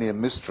itself. It's only a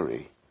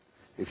mystery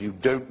if you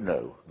don't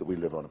know that we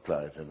live on a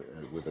planet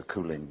with a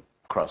cooling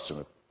crust and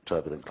a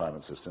turbulent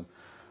climate system,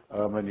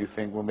 and you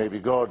think, well, maybe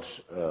God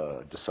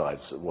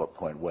decides at what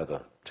point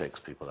weather takes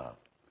people out.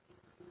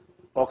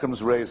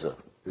 Occam's razor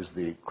is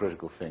the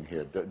critical thing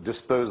here.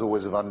 Dispose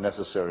always of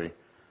unnecessary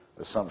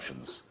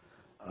assumptions.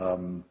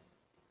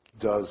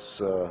 Does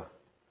the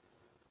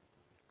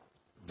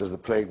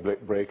plague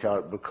break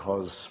out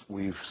because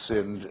we've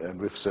sinned,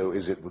 and if so,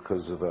 is it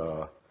because of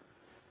our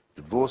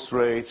divorce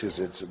rate? Is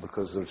it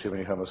because there are too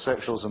many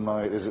homosexuals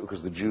among it? Is it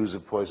because the Jews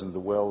have poisoned the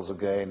wells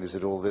again? Is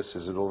it all this?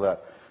 Is it all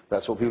that?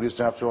 That's what people used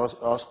to have to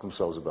ask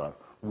themselves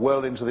about,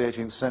 well into the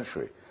 18th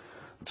century,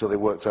 until they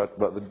worked out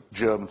about the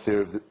germ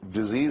theory of the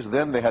disease.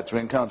 Then they had to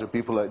encounter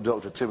people like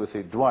Dr.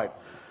 Timothy Dwight,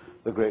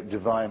 the great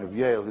divine of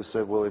Yale, who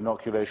said, well,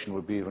 inoculation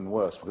would be even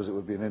worse because it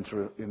would be an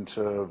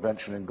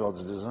intervention in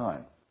God's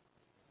design,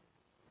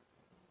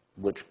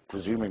 which,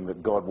 presuming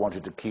that God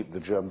wanted to keep the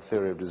germ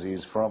theory of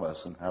disease from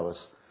us and have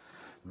us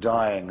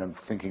dying and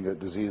thinking that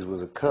disease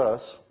was a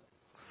curse,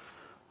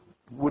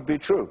 would be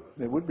true.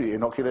 It would be.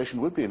 Inoculation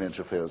would be an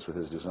interference with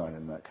his design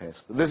in that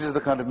case. But this is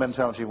the kind of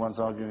mentality one's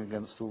arguing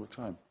against all the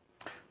time.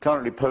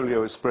 Currently,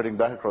 polio is spreading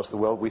back across the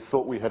world. We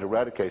thought we had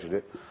eradicated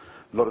it.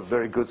 A lot of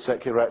very good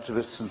secular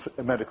activists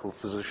and medical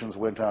physicians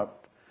went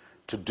out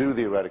to do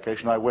the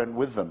eradication. I went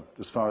with them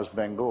as far as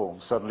Bengal.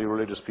 Suddenly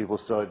religious people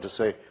started to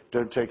say,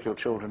 don't take your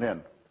children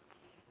in.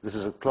 This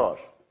is a plot.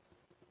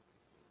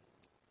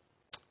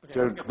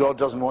 Okay, God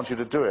doesn't want you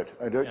to do it.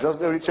 It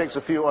only takes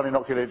a few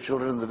uninoculated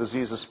children and the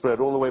disease has spread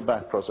all the way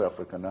back across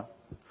Africa now.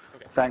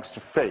 Okay. Thanks to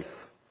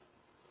faith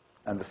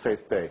and the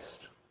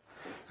faith-based.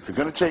 If you're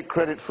going to take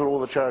credit for all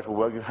the charitable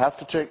work, you have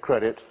to take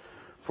credit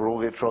for all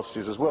the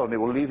atrocities as well, and it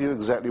will leave you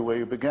exactly where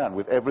you began,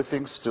 with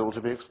everything still to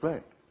be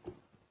explained.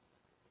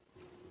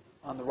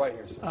 On the right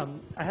here, sir.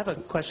 I have a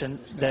question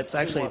that's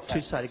actually a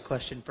two-sided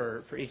question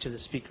for each of the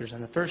speakers,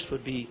 and the first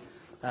would be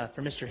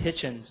for Mr.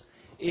 Hitchens.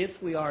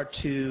 If we are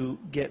to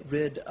get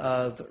rid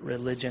of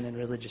religion and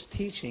religious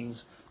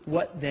teachings,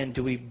 what then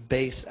do we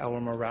base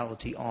our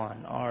morality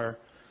on? Our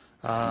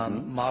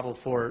model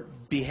for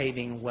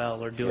behaving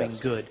well or doing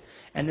good.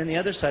 And then the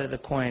other side of the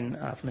coin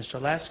for Mr.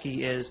 Olasky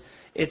is,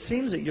 it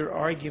seems that your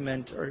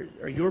argument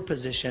or your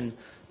position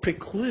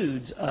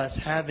precludes us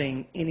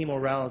having any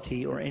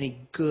morality or any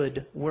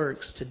good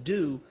works to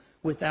do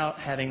without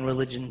having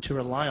religion to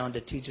rely on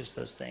to teach us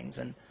those things.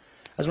 And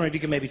I was wondering if you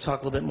could maybe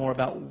talk a little bit more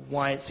about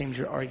why it seems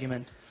your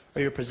argument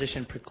or your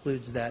position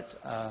precludes that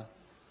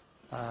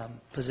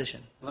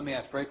position. Let me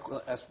ask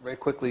very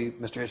quickly,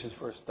 Mr. Hitchens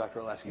first,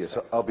 Dr. Olasky. Yes,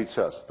 I'll be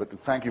terse, but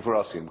thank you for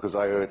asking, because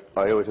I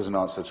owe it as an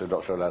answer to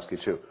Dr. Olasky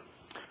too.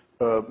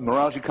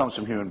 Morality comes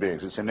from human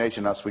beings. It's innate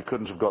in us. We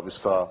couldn't have got this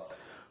far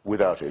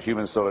without it.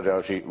 Human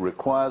solidarity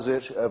requires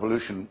it.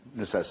 Evolution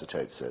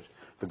necessitates it.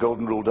 The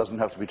golden rule doesn't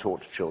have to be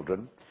taught to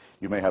children.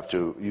 You may have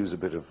to use a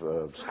bit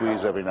of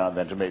squeeze every now and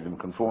then to make them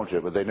conform to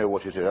it, but they know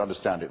what it is,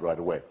 understand it right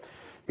away.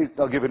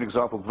 I'll give an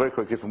example very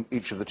quickly from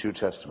each of the two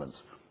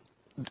testaments.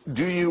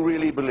 Do you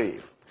really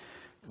believe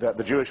that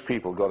the Jewish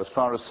people got as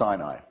far as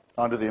Sinai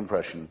under the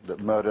impression that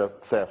murder,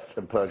 theft,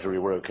 and perjury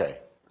were okay?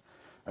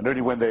 And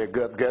only when they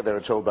get there are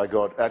told by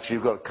God, actually,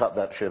 you've got to cut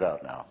that shit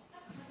out now.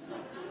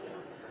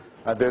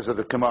 And those are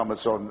the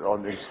commandments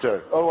in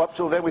stone. Oh, up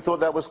till then we thought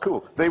that was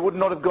cool. They would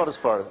not have got as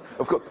far as...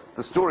 Of course,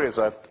 the story, as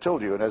I've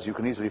told you, and as you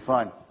can easily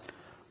find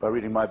by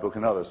reading my book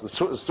and others,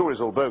 the story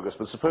is all bogus,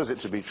 but suppose it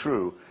to be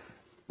true,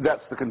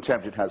 that's the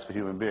contempt it has for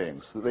human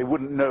beings, that they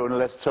wouldn't know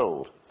unless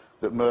told.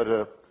 that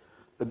murder,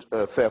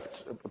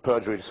 theft,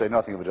 perjury, to say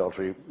nothing of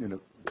adultery,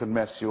 can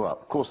mess you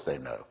up. Of course they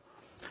know.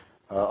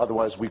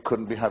 Otherwise, we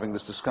couldn't be having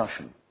this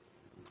discussion.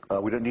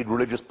 We don't need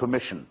religious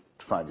permission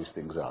to find these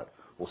things out,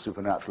 or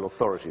supernatural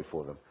authority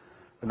for them.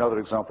 Another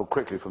example,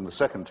 quickly, from the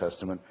Second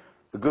Testament,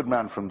 the good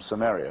man from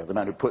Samaria, the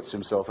man who puts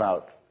himself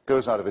out,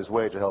 goes out of his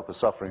way to help a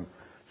suffering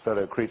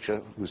fellow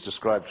creature who's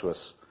described to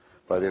us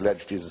by the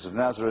alleged Jesus of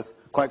Nazareth,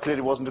 quite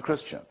clearly wasn't a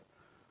Christian.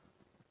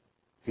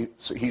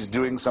 He's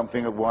doing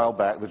something a while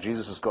back that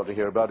Jesus has got to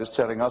hear about, is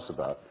telling us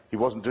about. He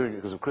wasn't doing it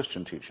because of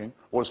Christian teaching,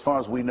 or as far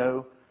as we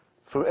know,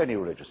 for any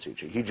religious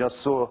teaching. He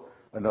just saw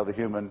another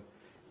human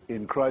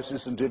in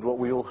crisis and did what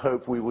we all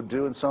hope we would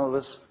do, and some of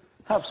us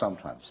have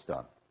sometimes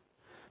done.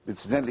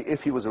 Incidentally,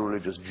 if he was a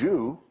religious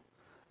Jew,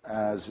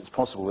 as it's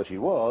possible that he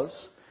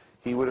was,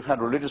 he would have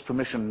had religious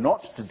permission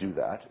not to do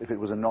that if it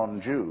was a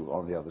non-Jew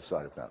on the other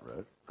side of that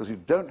road, because you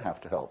don't have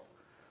to help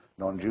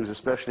non-Jews,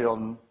 especially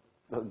on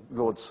the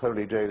Lord's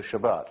holy day, the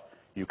Shabbat.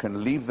 You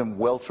can leave them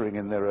weltering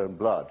in their own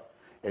blood.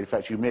 In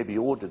fact, you may be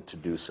ordered to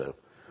do so,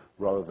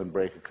 rather than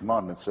break a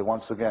commandment. So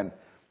once again,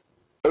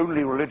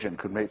 only religion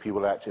could make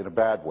people act in a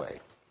bad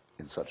way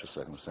in such a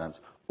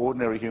circumstance.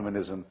 Ordinary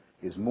humanism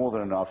is more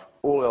than enough.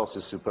 All else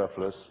is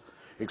superfluous,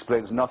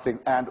 explains nothing,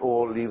 and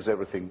or leaves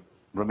everything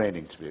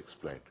remaining to be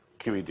explained.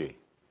 QED.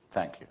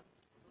 Thank you.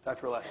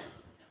 Dr. Olasky.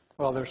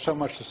 Well, there's so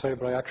much to say,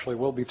 but I actually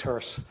will be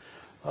terse.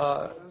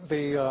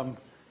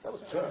 That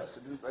was terse.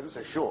 I didn't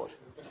say short.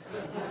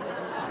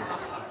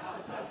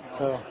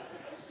 So,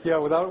 yeah,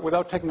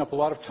 without taking up a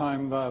lot of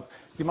time,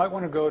 you might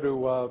want to go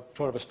to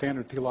sort of a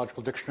standard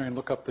theological dictionary and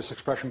look up this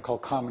expression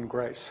called common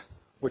grace,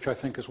 which I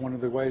think is one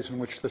of the ways in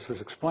which this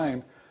is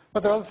explained.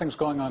 But there are other things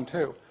going on,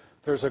 too.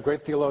 There's a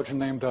great theologian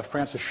named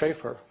Francis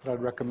Schaeffer that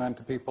I'd recommend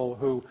to people,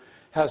 who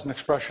has an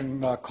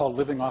expression called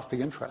living off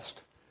the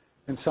interest.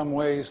 In some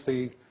ways,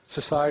 the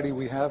society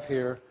we have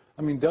here,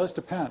 does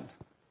depend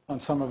on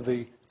some of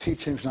the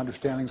teachings and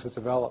understandings that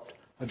developed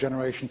a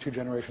generation, 2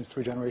 generations,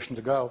 3 generations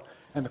ago.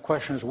 And the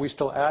question is, are we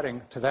still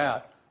adding to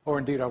that, or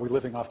indeed are we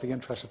living off the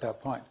interest at that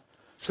point?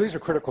 So these are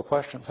critical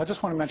questions. I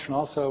just want to mention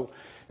also,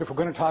 if we're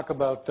going to talk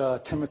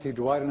about Timothy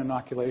Dwight and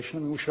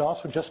inoculation, we should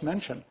also just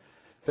mention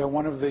that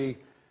one of the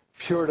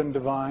Puritan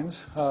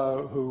divines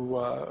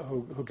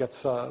who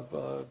gets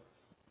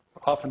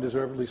often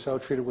deservedly so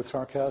treated with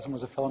sarcasm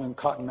was a fellow named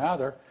Cotton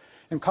Mather.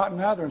 And Cotton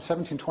Mather in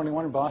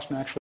 1721 in Boston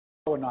actually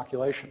did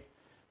inoculation,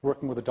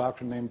 working with a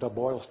doctor named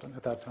Boylston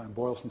at that time.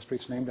 Boylston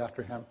Street's named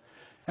after him.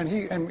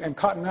 And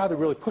Cotton Mather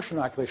really pushed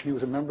inoculation. He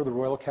was a member of the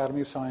Royal Academy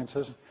of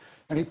Sciences,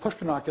 and he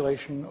pushed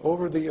inoculation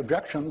over the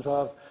objections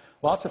of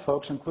lots of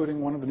folks,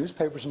 including one of the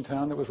newspapers in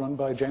town that was run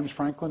by James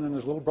Franklin and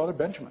his little brother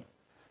Benjamin.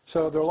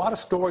 So there are a lot of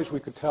stories we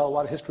could tell, a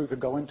lot of history we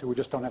could go into. We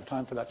just don't have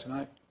time for that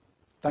tonight.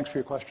 Thanks for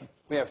your question.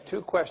 We have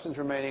 2 questions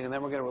remaining, and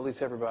then we're going to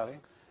release everybody.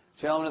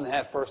 Gentleman in the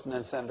hat first, and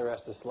then Senator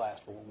Estes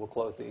last. We'll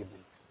close the evening.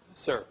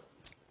 Sir.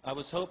 I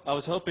was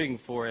hoping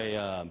for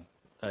a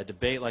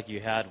debate like you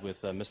had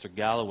with Mr.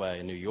 Galloway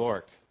in New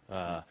York,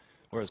 where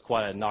it was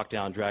quite a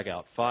knockdown,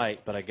 drag-out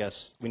fight, but I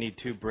guess we need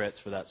 2 Brits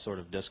for that sort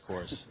of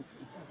discourse.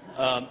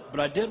 But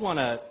I did want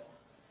to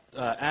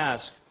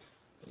ask,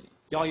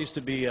 y'all used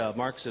to be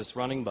Marxist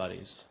running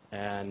buddies,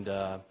 and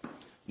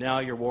now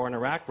you're war in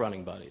Iraq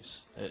running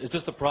buddies. Is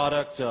this the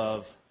product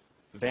of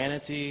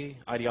vanity,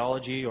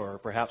 ideology, or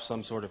perhaps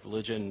some sort of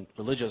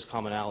religious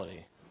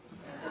commonality?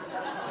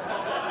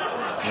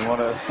 You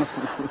want to...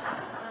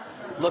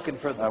 Looking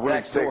for the I'm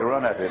willing to take a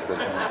run at it. But,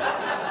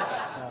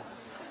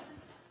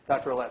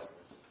 Dr.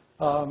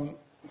 Olasky.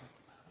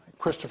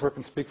 Christopher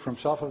can speak for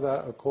himself of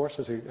that, of course,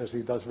 as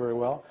he does very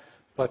well.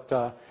 But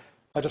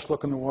I just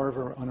look on the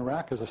war on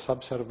Iraq as a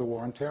subset of the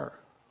war on terror,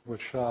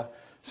 which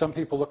some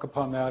people look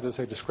upon that as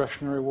a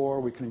discretionary war.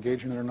 We can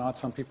engage in it or not.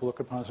 Some people look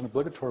upon it as an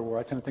obligatory war.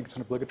 I tend to think it's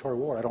an obligatory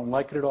war. I don't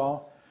like it at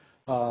all.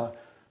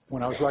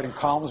 When I was writing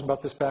columns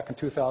about this back in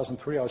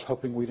 2003, I was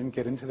hoping we didn't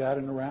get into that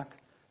in Iraq.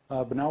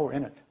 But now we're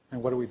in it.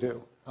 And what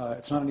do?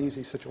 It's not an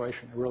easy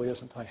situation. It really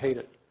isn't. I hate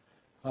it.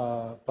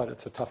 But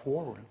it's a tough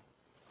war we're in.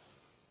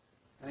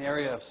 An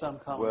area of some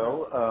common.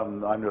 well,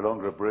 I'm no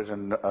longer a Brit,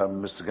 and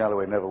Mr.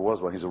 Galloway never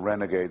was one. He's a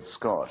renegade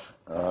Scot.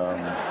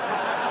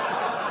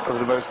 Of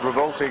the most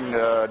revolting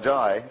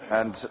dye.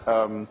 And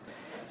to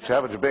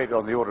have a debate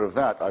on the order of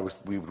that,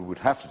 we would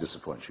have to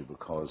disappoint you,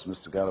 because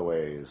Mr.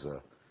 Galloway is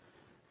a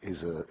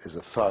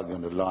thug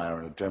and a liar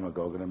and a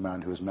demagogue and a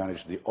man who has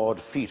managed the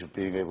odd feat of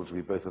being able to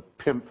be both a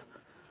pimp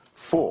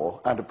for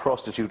and a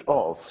prostitute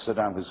of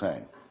Saddam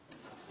Hussein.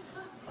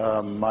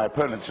 My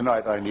opponent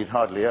tonight, I need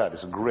hardly add,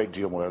 is a great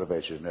deal more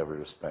elevated in every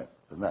respect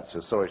than that, so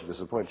sorry to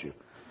disappoint you.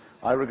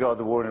 I regard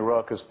the war in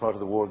Iraq as part of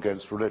the war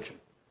against religion.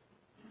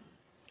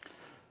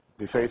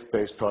 The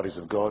faith-based parties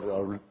of God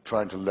are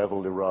trying to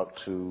level Iraq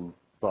to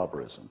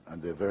barbarism,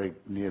 and they're very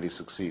nearly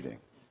succeeding.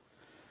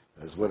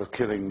 As well as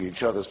killing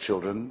each other's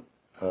children,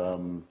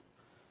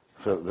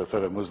 their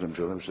fellow Muslim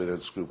children, which they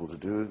don't scruple to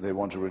do, they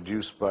want to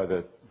reduce by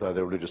their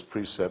religious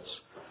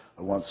precepts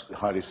a once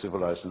highly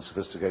civilized and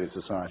sophisticated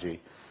society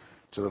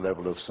to the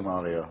level of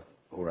Somalia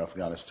or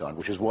Afghanistan,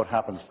 which is what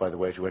happens, by the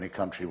way, to any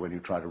country when you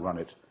try to run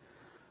it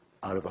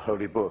out of a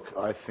holy book,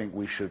 I think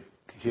we should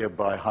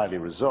hereby highly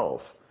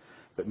resolve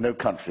that no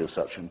country of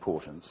such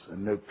importance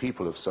and no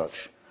people of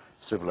such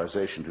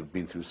civilization who've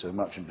been through so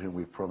much and to whom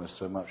we've promised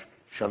so much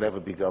shall ever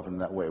be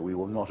governed that way. We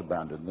will not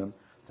abandon them.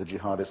 The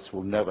jihadists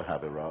will never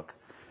have Iraq.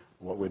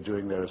 What we're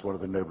doing there is one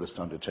of the noblest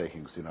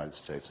undertakings the United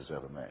States has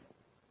ever made.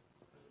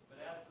 But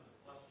as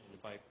to the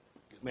question,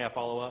 may I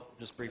follow up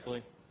just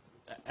briefly?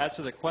 As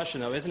to the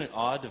question, though, isn't it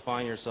odd to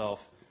find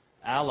yourself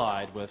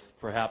allied with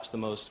perhaps the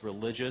most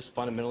religious,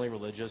 fundamentally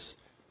religious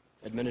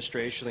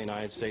administration the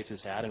United States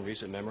has had in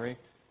recent memory,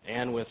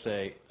 and with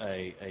a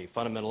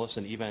fundamentalist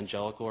and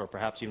evangelical, or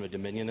perhaps even a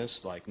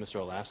dominionist like Mr.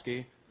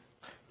 Olasky?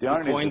 The who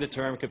irony coined is the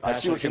term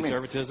compassionate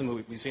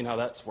conservatism. We've seen how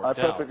that's worked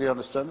out. I perfectly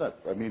understand that.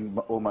 I mean,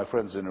 all my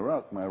friends in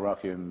Iraq, my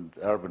Iraqi and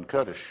Arab and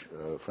Kurdish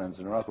friends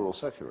in Iraq are all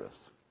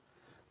secularists.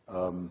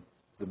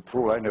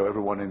 For all I know,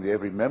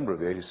 every member of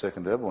the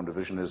 82nd Airborne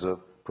Division is a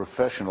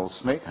professional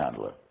snake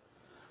handler.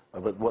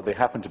 But what they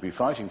happen to be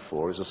fighting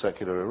for is a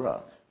secular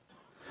Iraq.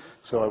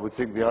 So I would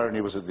think the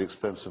irony was at the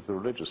expense of the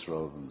religious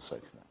rather than the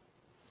secular.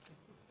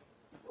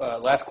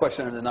 Last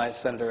question of the night,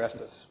 Senator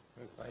Estes.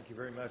 Thank you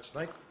very much.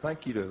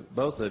 Thank you to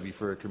both of you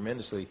for a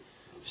tremendously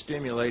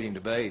stimulating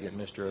debate. And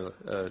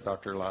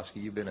Dr.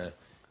 Olasky, you've been a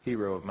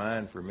hero of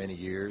mine for many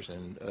years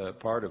and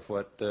part of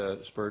what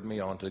spurred me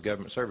on to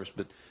government service.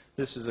 But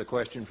this is a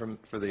question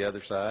for the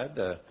other side.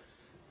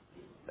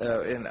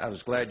 And I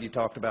was glad you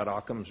talked about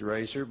Occam's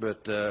razor,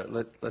 but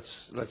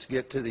let's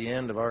get to the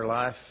end of our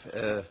life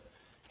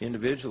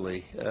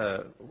individually.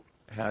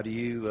 How do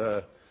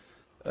you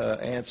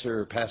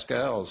answer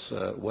Pascal's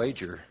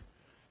wager?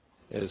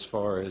 As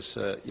far as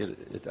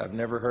I've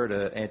never heard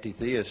an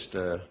anti-theist,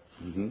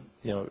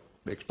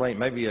 explain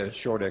maybe a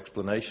short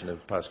explanation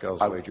of Pascal's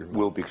wager.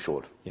 Will be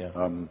short. Yeah.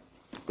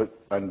 But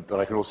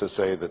I can also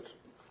say that,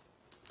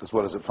 as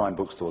well as at fine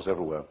bookstores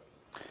everywhere,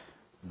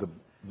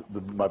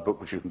 my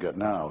book, which you can get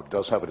now,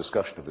 does have a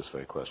discussion of this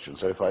very question.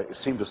 So if I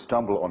seem to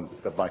stumble on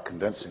by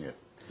condensing it,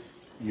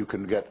 you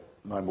can get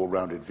my more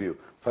rounded view.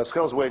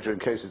 Pascal's wager, in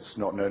case it's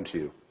not known to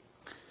you,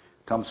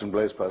 comes from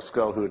Blaise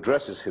Pascal, who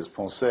addresses his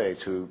pensée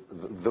to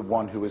the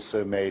one who is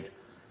so made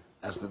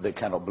as that they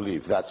cannot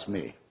believe. That's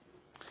me.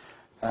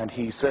 And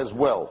he says,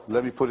 well,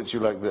 let me put it to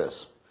you like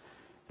this.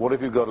 What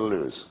have you got to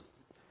lose?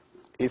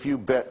 If you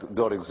bet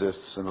God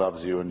exists and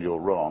loves you and you're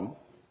wrong,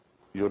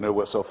 you're no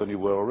worse off than you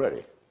were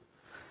already.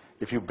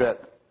 If you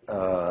bet,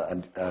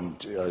 and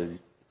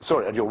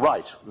you're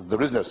right,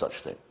 there is no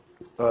such thing.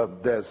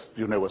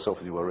 You're no worse off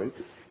than you were already.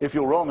 If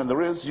you're wrong and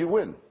there is, you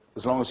win,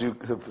 as long as you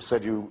have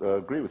said you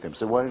agree with him.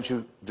 So why don't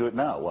you do it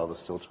now while there's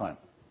still time?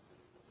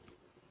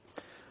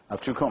 I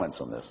have two comments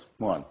on this.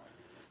 One,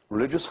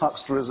 religious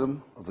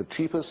hucksterism of the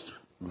cheapest,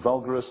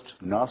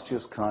 vulgarest,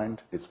 nastiest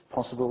kind it's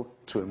possible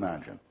to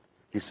imagine.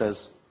 He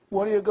says,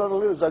 what do you got to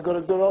lose? I've got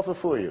a good offer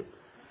for you.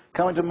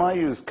 Come into my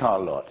used car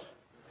lot.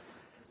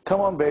 Come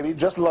on, baby,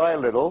 just lie a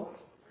little,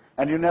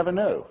 and you never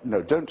know.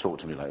 No, don't talk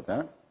to me like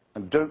that,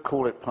 and don't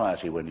call it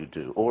piety when you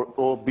do,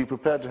 or be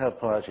prepared to have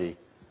piety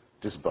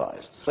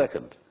despised.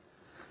 Second,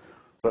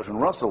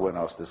 Bertrand Russell, when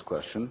asked this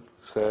question,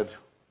 said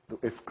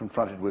that if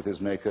confronted with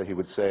his maker, he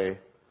would say,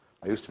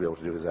 I used to be able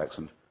to do his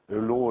accent, "Oh,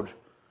 Lord,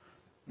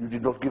 you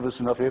did not give us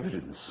enough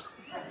evidence."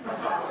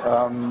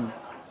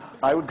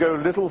 I would go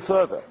a little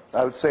further.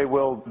 I would say,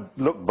 well,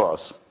 look,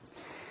 boss,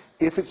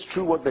 if it's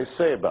true what they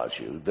say about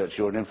you, that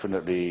you're an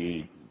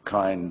infinitely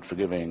kind,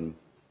 forgiving,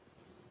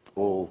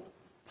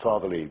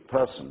 all-fatherly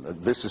person,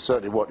 and this is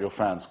certainly what your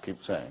fans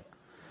keep saying,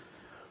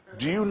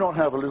 do you not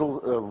have a little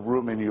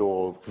room in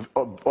your,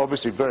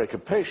 obviously very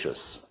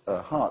capacious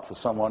heart for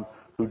someone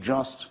who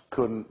just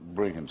couldn't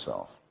bring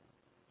himself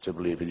to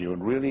believe in you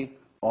and really,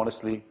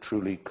 honestly,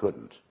 truly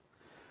couldn't?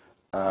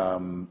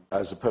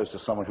 As opposed to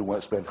someone who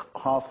won't spend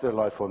half their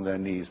life on their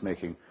knees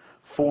making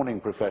fawning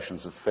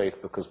professions of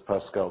faith because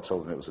Pascal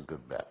told them it was a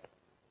good bet.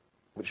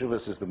 Which of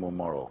us is the more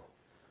moral?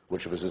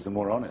 Which of us is the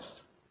more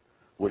honest?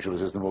 Which of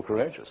us is the more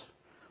courageous?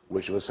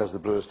 Which of us has the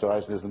bluest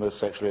eyes and is the most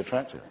sexually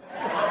attractive?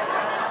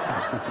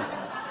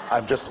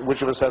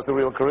 Which of us has the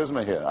real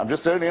charisma here? I'm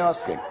just only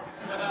asking.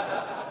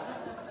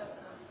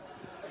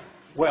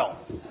 Well,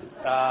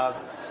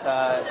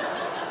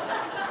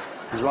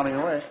 He's running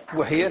away.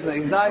 well, he isn't.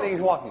 He's not.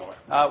 He's walking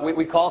away.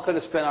 We all could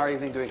have spent our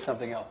evening doing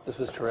something else. This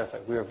was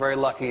terrific. We were very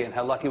lucky, and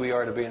how lucky we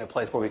are to be in a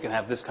place where we can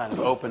have this kind of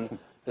open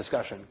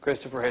discussion.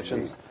 Christopher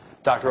Hitchens,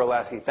 Dr.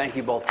 Olasky, thank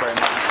you both very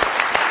much.